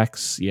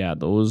RoboVacs, yeah,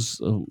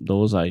 those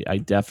I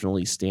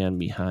definitely stand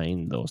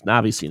behind those. And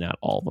obviously not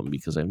all of them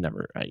because I've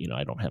never, I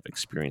don't have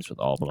experience with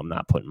all of them. I'm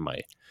not putting my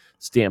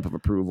stamp of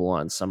approval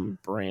on some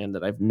brand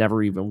that I've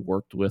never even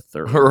worked with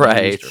or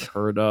used or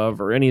heard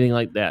of or anything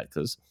like that.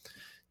 Because,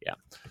 yeah,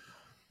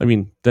 I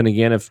mean, then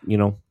again, if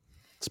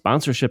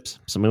sponsorships,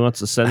 somebody wants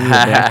to send me a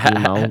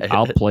vacuum,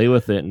 I'll play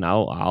with it, and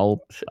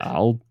I'll exactly.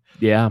 I'll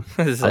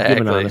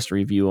give an honest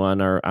review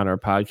on our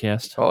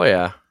podcast. Oh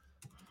yeah.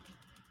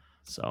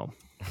 So,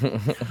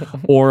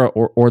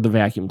 or the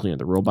vacuum cleaner,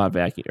 the robot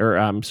vacuum, or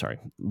I'm sorry,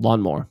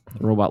 lawnmower,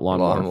 the robot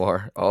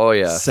lawnmower. Oh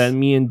yeah. Send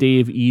me and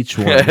Dave each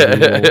one.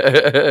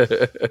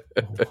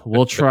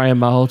 We'll try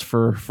them out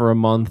for a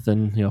month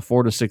and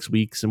 4 to 6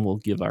 weeks, and we'll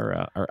give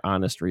our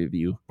honest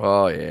review.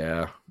 Oh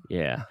yeah.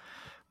 Yeah.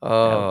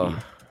 Oh.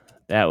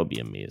 That would be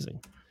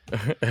amazing.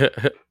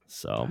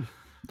 So,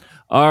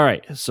 all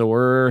right. So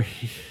we're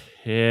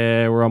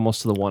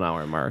almost to the 1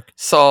 hour mark.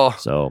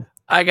 So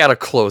I got a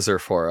closer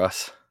for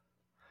us.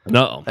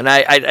 No. And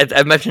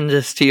I mentioned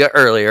this to you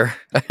earlier.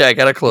 I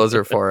got a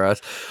closer for us.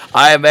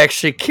 I am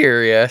actually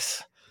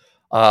curious.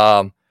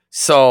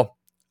 So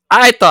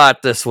I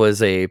thought this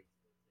was a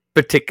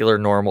particular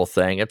normal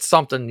thing. It's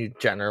something you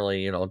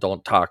generally,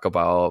 don't talk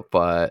about.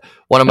 But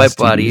one of my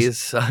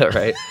buddies,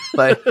 right?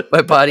 My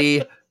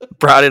buddy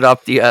brought it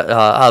up the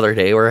other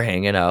day. We're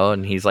hanging out,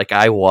 and he's like,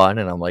 "I won,"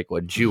 and I'm like,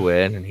 "What'd you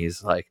win?" And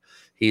he's like,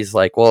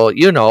 "Well,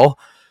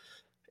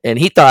 And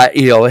he thought,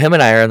 him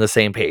and I are on the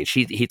same page.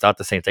 He thought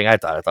the same thing I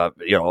thought,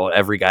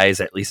 every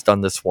guy's at least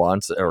done this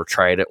once or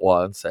tried it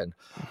once. And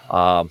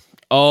I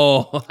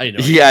know.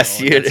 Yes,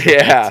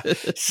 yeah.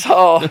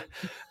 So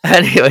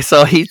anyway,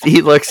 so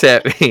he looks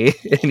at me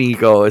and he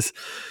goes,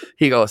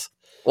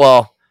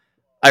 "Well,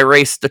 I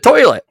raced the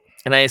toilet."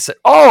 And I said,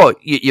 "Oh,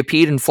 you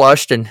peed and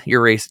flushed, and you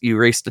raced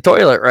the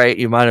toilet, right?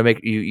 You might have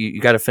you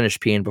got to finish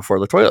peeing before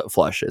the toilet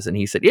flushes." And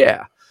he said,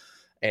 "Yeah."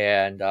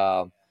 And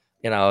I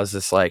was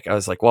just like,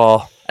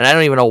 well, and I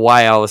don't even know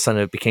why all of a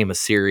sudden it became a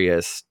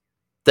serious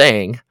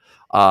thing.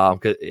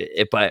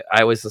 But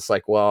I was just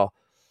like, well,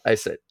 I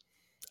said,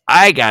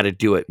 I got to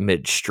do it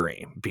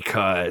midstream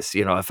because,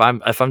 you know, if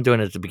I'm doing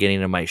it at the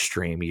beginning of my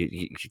stream,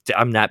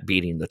 I'm not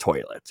beating the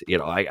toilet. You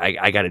know,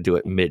 I got to do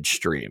it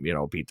midstream, you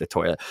know, beat the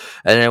toilet.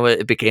 And then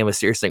it became a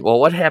serious thing. Well,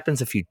 what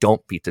happens if you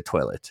don't beat the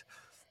toilet?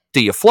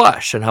 Do you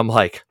flush? And I'm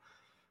like,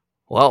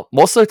 well,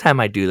 most of the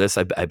time I do this,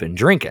 I've been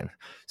drinking.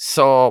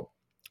 So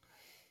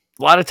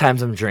a lot of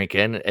times I'm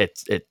drinking, I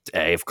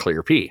have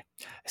clear pee.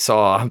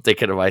 So I'm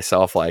thinking to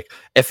myself, like,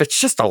 if it's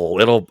just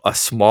a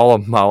small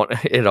amount,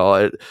 you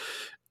know,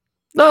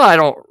 no, I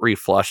don't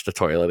reflush the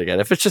toilet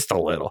again. If it's just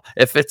a little,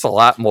 if it's a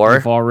lot more,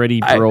 You've already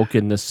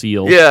broken the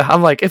seal. Yeah,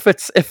 I'm like, if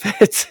it's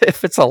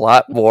a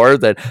lot more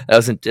than I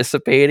wasn't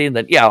dissipating,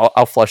 then yeah,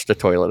 I'll flush the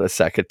toilet a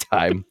second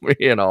time,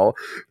 you know.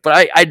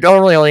 But I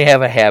normally only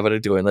have a habit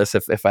of doing this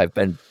if I've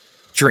been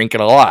drinking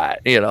a lot,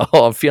 you know.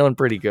 I'm feeling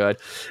pretty good,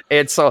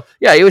 and so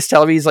yeah, he was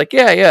telling me, he's like,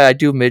 yeah, I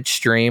do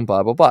midstream,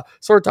 blah blah blah.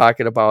 So we're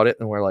talking about it,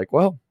 and we're like,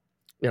 well,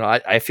 you know,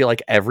 I feel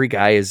like every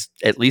guy has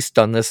at least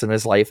done this in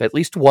his life at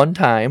least one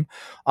time.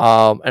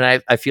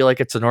 And I feel like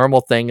it's a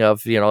normal thing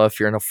of, you know, if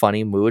you're in a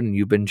funny mood and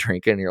you've been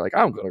drinking, you're like,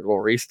 I'm going to go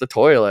race the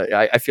toilet.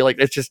 I feel like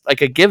it's just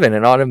like a given,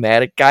 an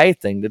automatic guy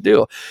thing to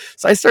do.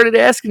 So I started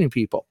asking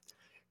people,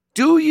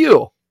 do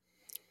you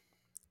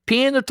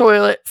pee in the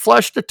toilet,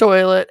 flush the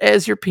toilet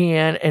as you're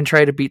peeing, and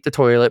try to beat the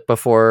toilet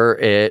before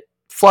it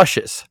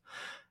flushes?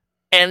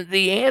 And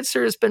the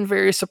answer has been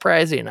very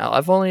surprising. Now,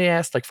 I've only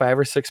asked like 5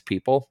 or 6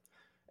 people.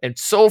 And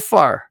so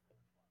far,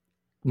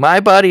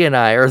 my buddy and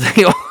I are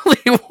the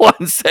only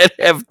ones that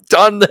have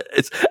done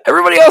this.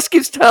 Everybody else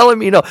keeps telling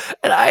me no.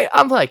 And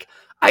I'm like,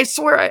 I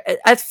swear,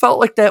 I felt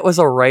like that was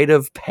a rite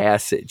of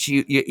passage.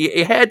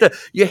 You had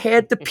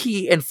to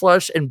pee and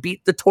flush and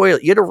beat the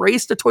toilet. You had to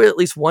race the toilet at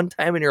least one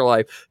time in your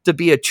life to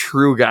be a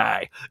true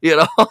guy. You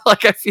know,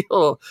 like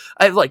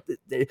I'm like,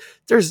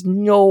 there's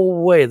no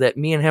way that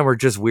me and him are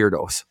just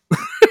weirdos.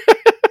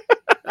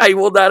 I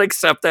will not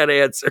accept that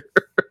answer.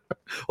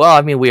 Well,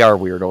 I mean, we are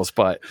weirdos,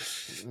 but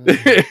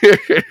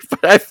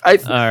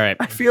All right.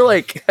 I feel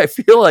like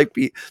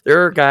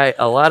there are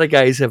a lot of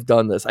guys have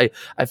done this. I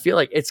feel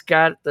like it's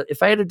got.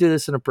 If I had to do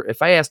this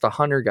if I asked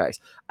 100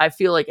 guys, I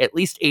feel like at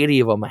least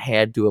 80 of them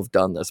had to have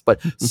done this.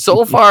 But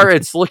so far,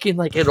 it's looking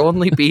like it'd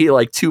only be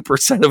like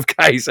 2% of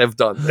guys have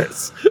done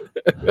this.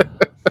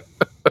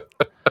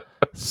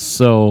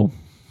 So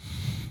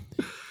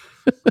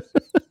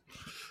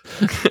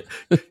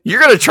you're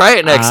gonna try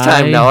it next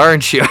time, now,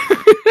 aren't you?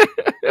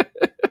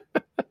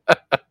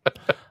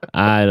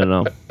 I don't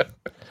know.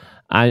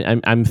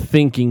 I'm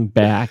thinking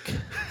back.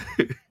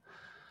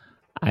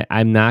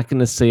 I'm not going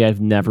to say I've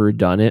never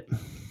done it,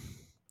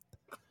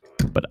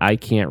 but I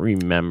can't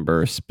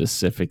remember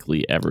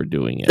specifically ever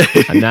doing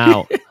it.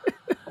 Now,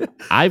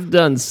 I've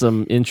done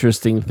some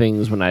interesting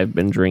things when I've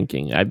been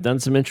drinking. I've done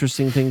some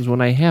interesting things when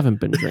I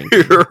haven't been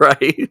drinking.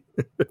 Right.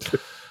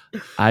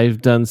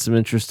 I've done some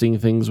interesting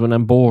things when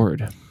I'm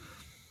bored.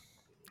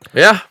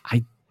 Yeah.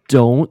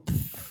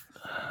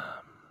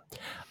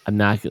 I'm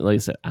not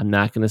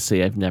going to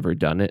say I've never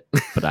done it,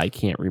 but I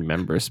can't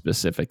remember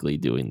specifically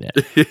doing that.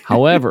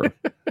 However,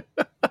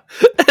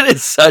 that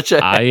is such a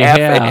half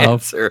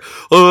answer.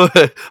 Oh,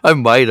 I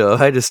might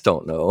have. I just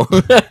don't know.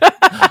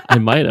 I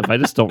might have. I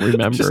just don't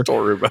remember. Just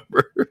don't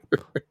remember.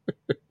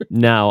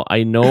 Now,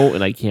 I know,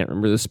 and I can't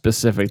remember the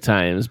specific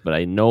times, but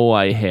I know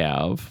I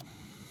have.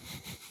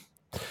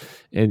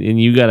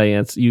 And you got to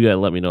answer. You got to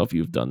let me know if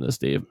you've done this,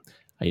 Dave.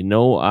 I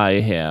know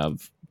I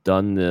have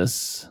done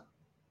this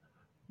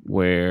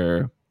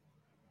where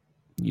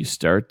you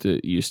start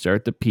to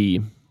pee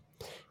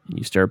and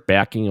you start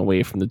backing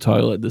away from the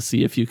toilet to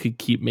see if you could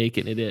keep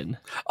making it in.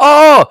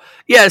 Oh,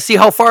 yeah, see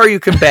how far you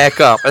can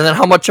back up and then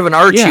how much of an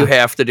arch you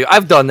have to do.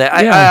 I've done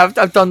that. Yeah.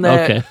 I've done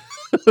that. Okay.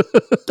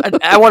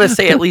 I want to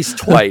say at least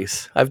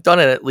twice. I've done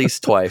it at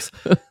least twice.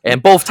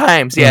 And both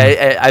times,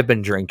 I've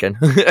been drinking.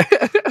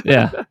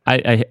 Yeah.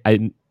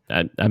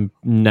 I'm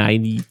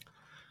 98%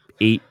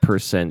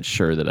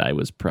 sure that I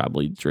was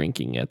probably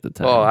drinking at the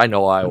time. Oh, I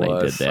know I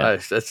was.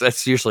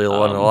 That's usually the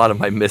one. A lot of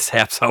my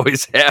mishaps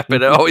always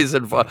happen. It always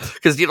involves,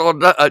 because you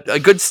know a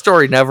good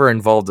story never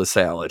involved a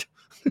salad.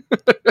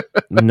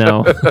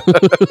 No,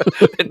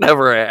 it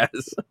never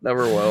has.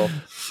 Never will.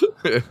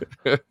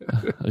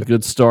 A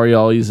good story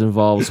always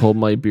involves hold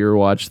my beer,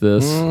 watch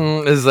this.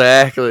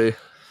 Exactly.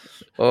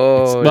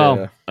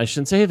 Oh, I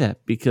shouldn't say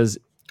that, because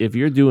if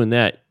you're doing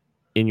that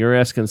and you're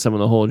asking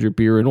someone to hold your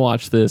beer and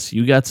watch this,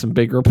 you got some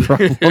bigger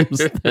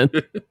problems than.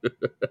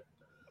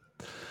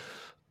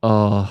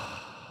 Or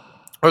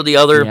the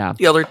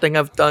other thing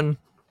I've done,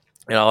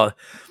 you know,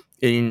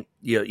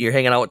 you're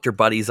hanging out with your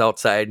buddies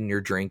outside and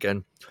you're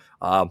drinking.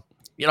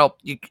 You know,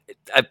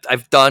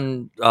 I've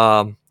done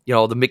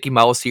the Mickey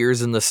Mouse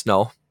ears in the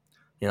snow.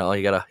 You know,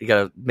 you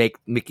gotta make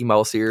Mickey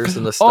Mouse ears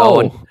in the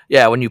snow.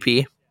 When you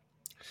pee.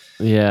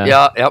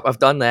 Yeah. Yep. I've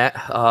done that.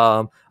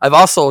 I've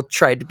also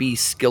tried to be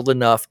skilled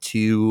enough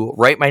to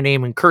write my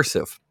name in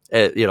cursive,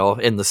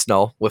 in the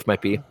snow with my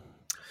pee.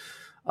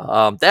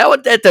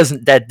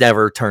 That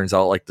never turns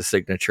out like the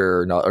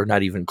signature or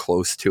not even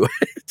close to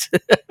it.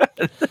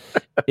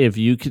 if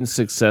you can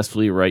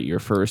successfully write your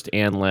first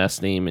and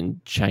last name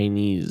in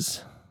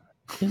Chinese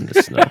in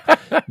the snow,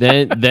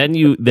 then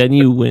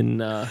you win.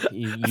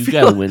 You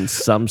got to win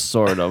some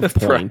sort of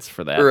points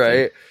for that,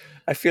 right?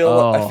 I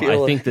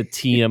think the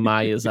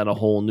TMI is at a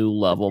whole new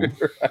level.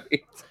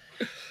 Right.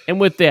 And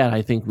with that,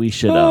 I think we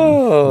should,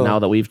 now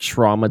that we've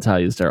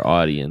traumatized our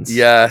audience.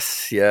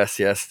 Yes.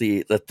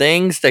 The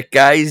things that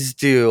guys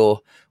do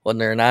when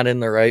they're not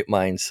in the right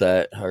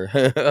mindset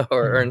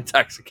or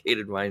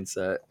intoxicated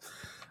mindset.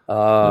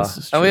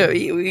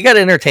 We got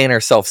to entertain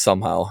ourselves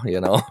somehow, you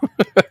know.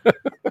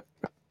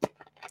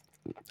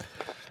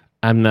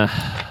 I'm not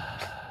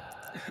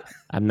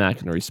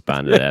going to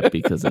respond to that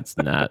because it's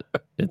not.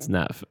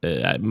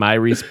 My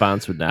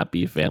response would not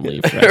be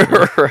family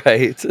friendly.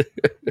 Right.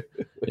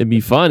 It'd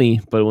be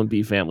funny, but it wouldn't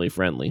be family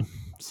friendly.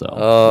 So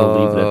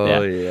we'll leave it at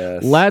that.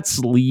 Yes. Let's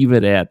leave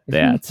it at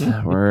that.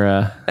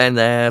 We're and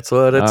that's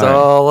what it's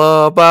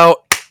all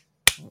about.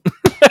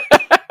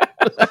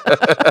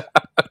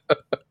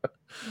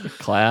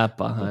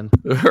 Clap on.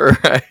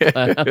 Right.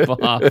 Clap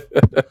off.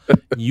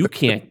 You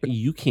can't.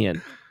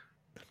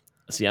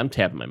 See, I'm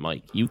tapping my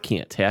mic. You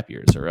can't tap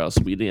yours, or else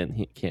we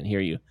can't hear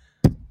you.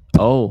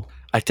 Oh,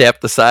 I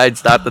tapped the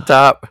sides, not the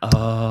top.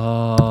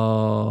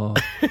 Oh,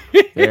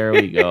 there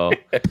we go.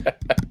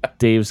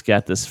 Dave's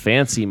got this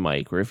fancy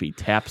mic where if he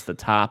taps the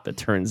top, it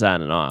turns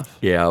on and off.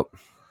 Yep.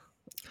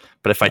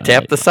 But if I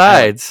tap the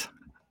sides,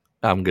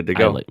 I'm good to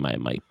go. I like my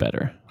mic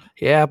better.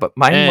 Yeah, but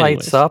mine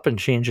lights up and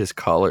changes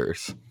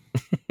colors.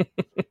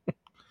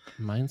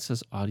 Mine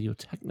says Audio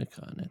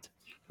Technica on it.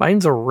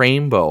 Mine's a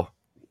rainbow.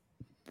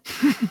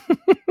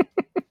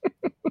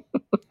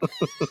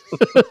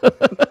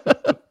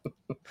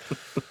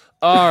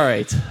 All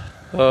right.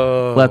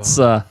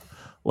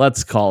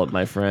 Let's call it,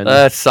 my friend.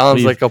 That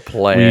sounds like a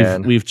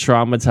plan. We've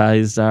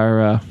traumatized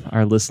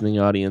our listening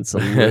audience a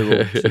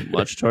little too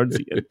much towards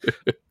the end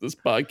of this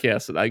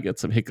podcast, and I get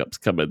some hiccups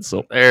coming.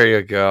 So there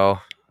you go.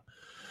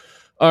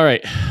 All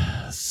right.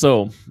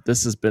 So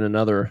this has been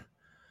another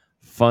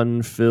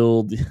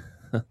fun-filled,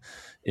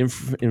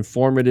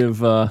 informative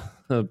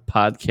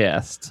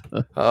podcast.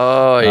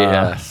 Oh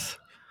yes.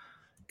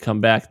 Come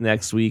back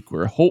next week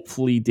where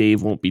hopefully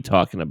Dave won't be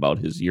talking about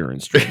his urine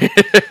stream.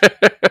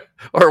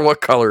 Or what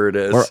color it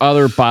is. Or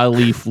other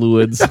bodily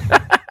fluids.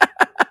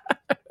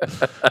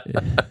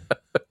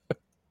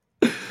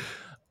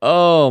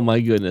 Oh, my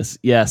goodness.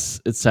 Yes,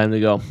 it's time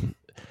to go.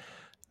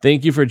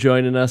 Thank you for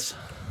joining us.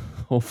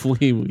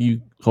 Hopefully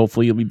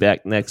you'll be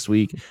back next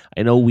week.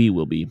 I know we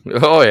will be.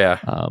 Oh, yeah.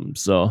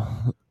 So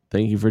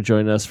thank you for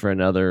joining us for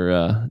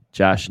another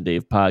Josh and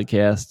Dave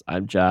podcast.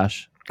 I'm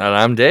Josh. And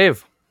I'm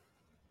Dave.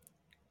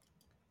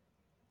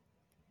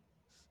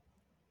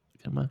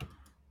 Come on.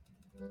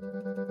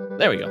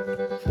 There we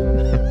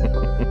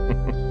go.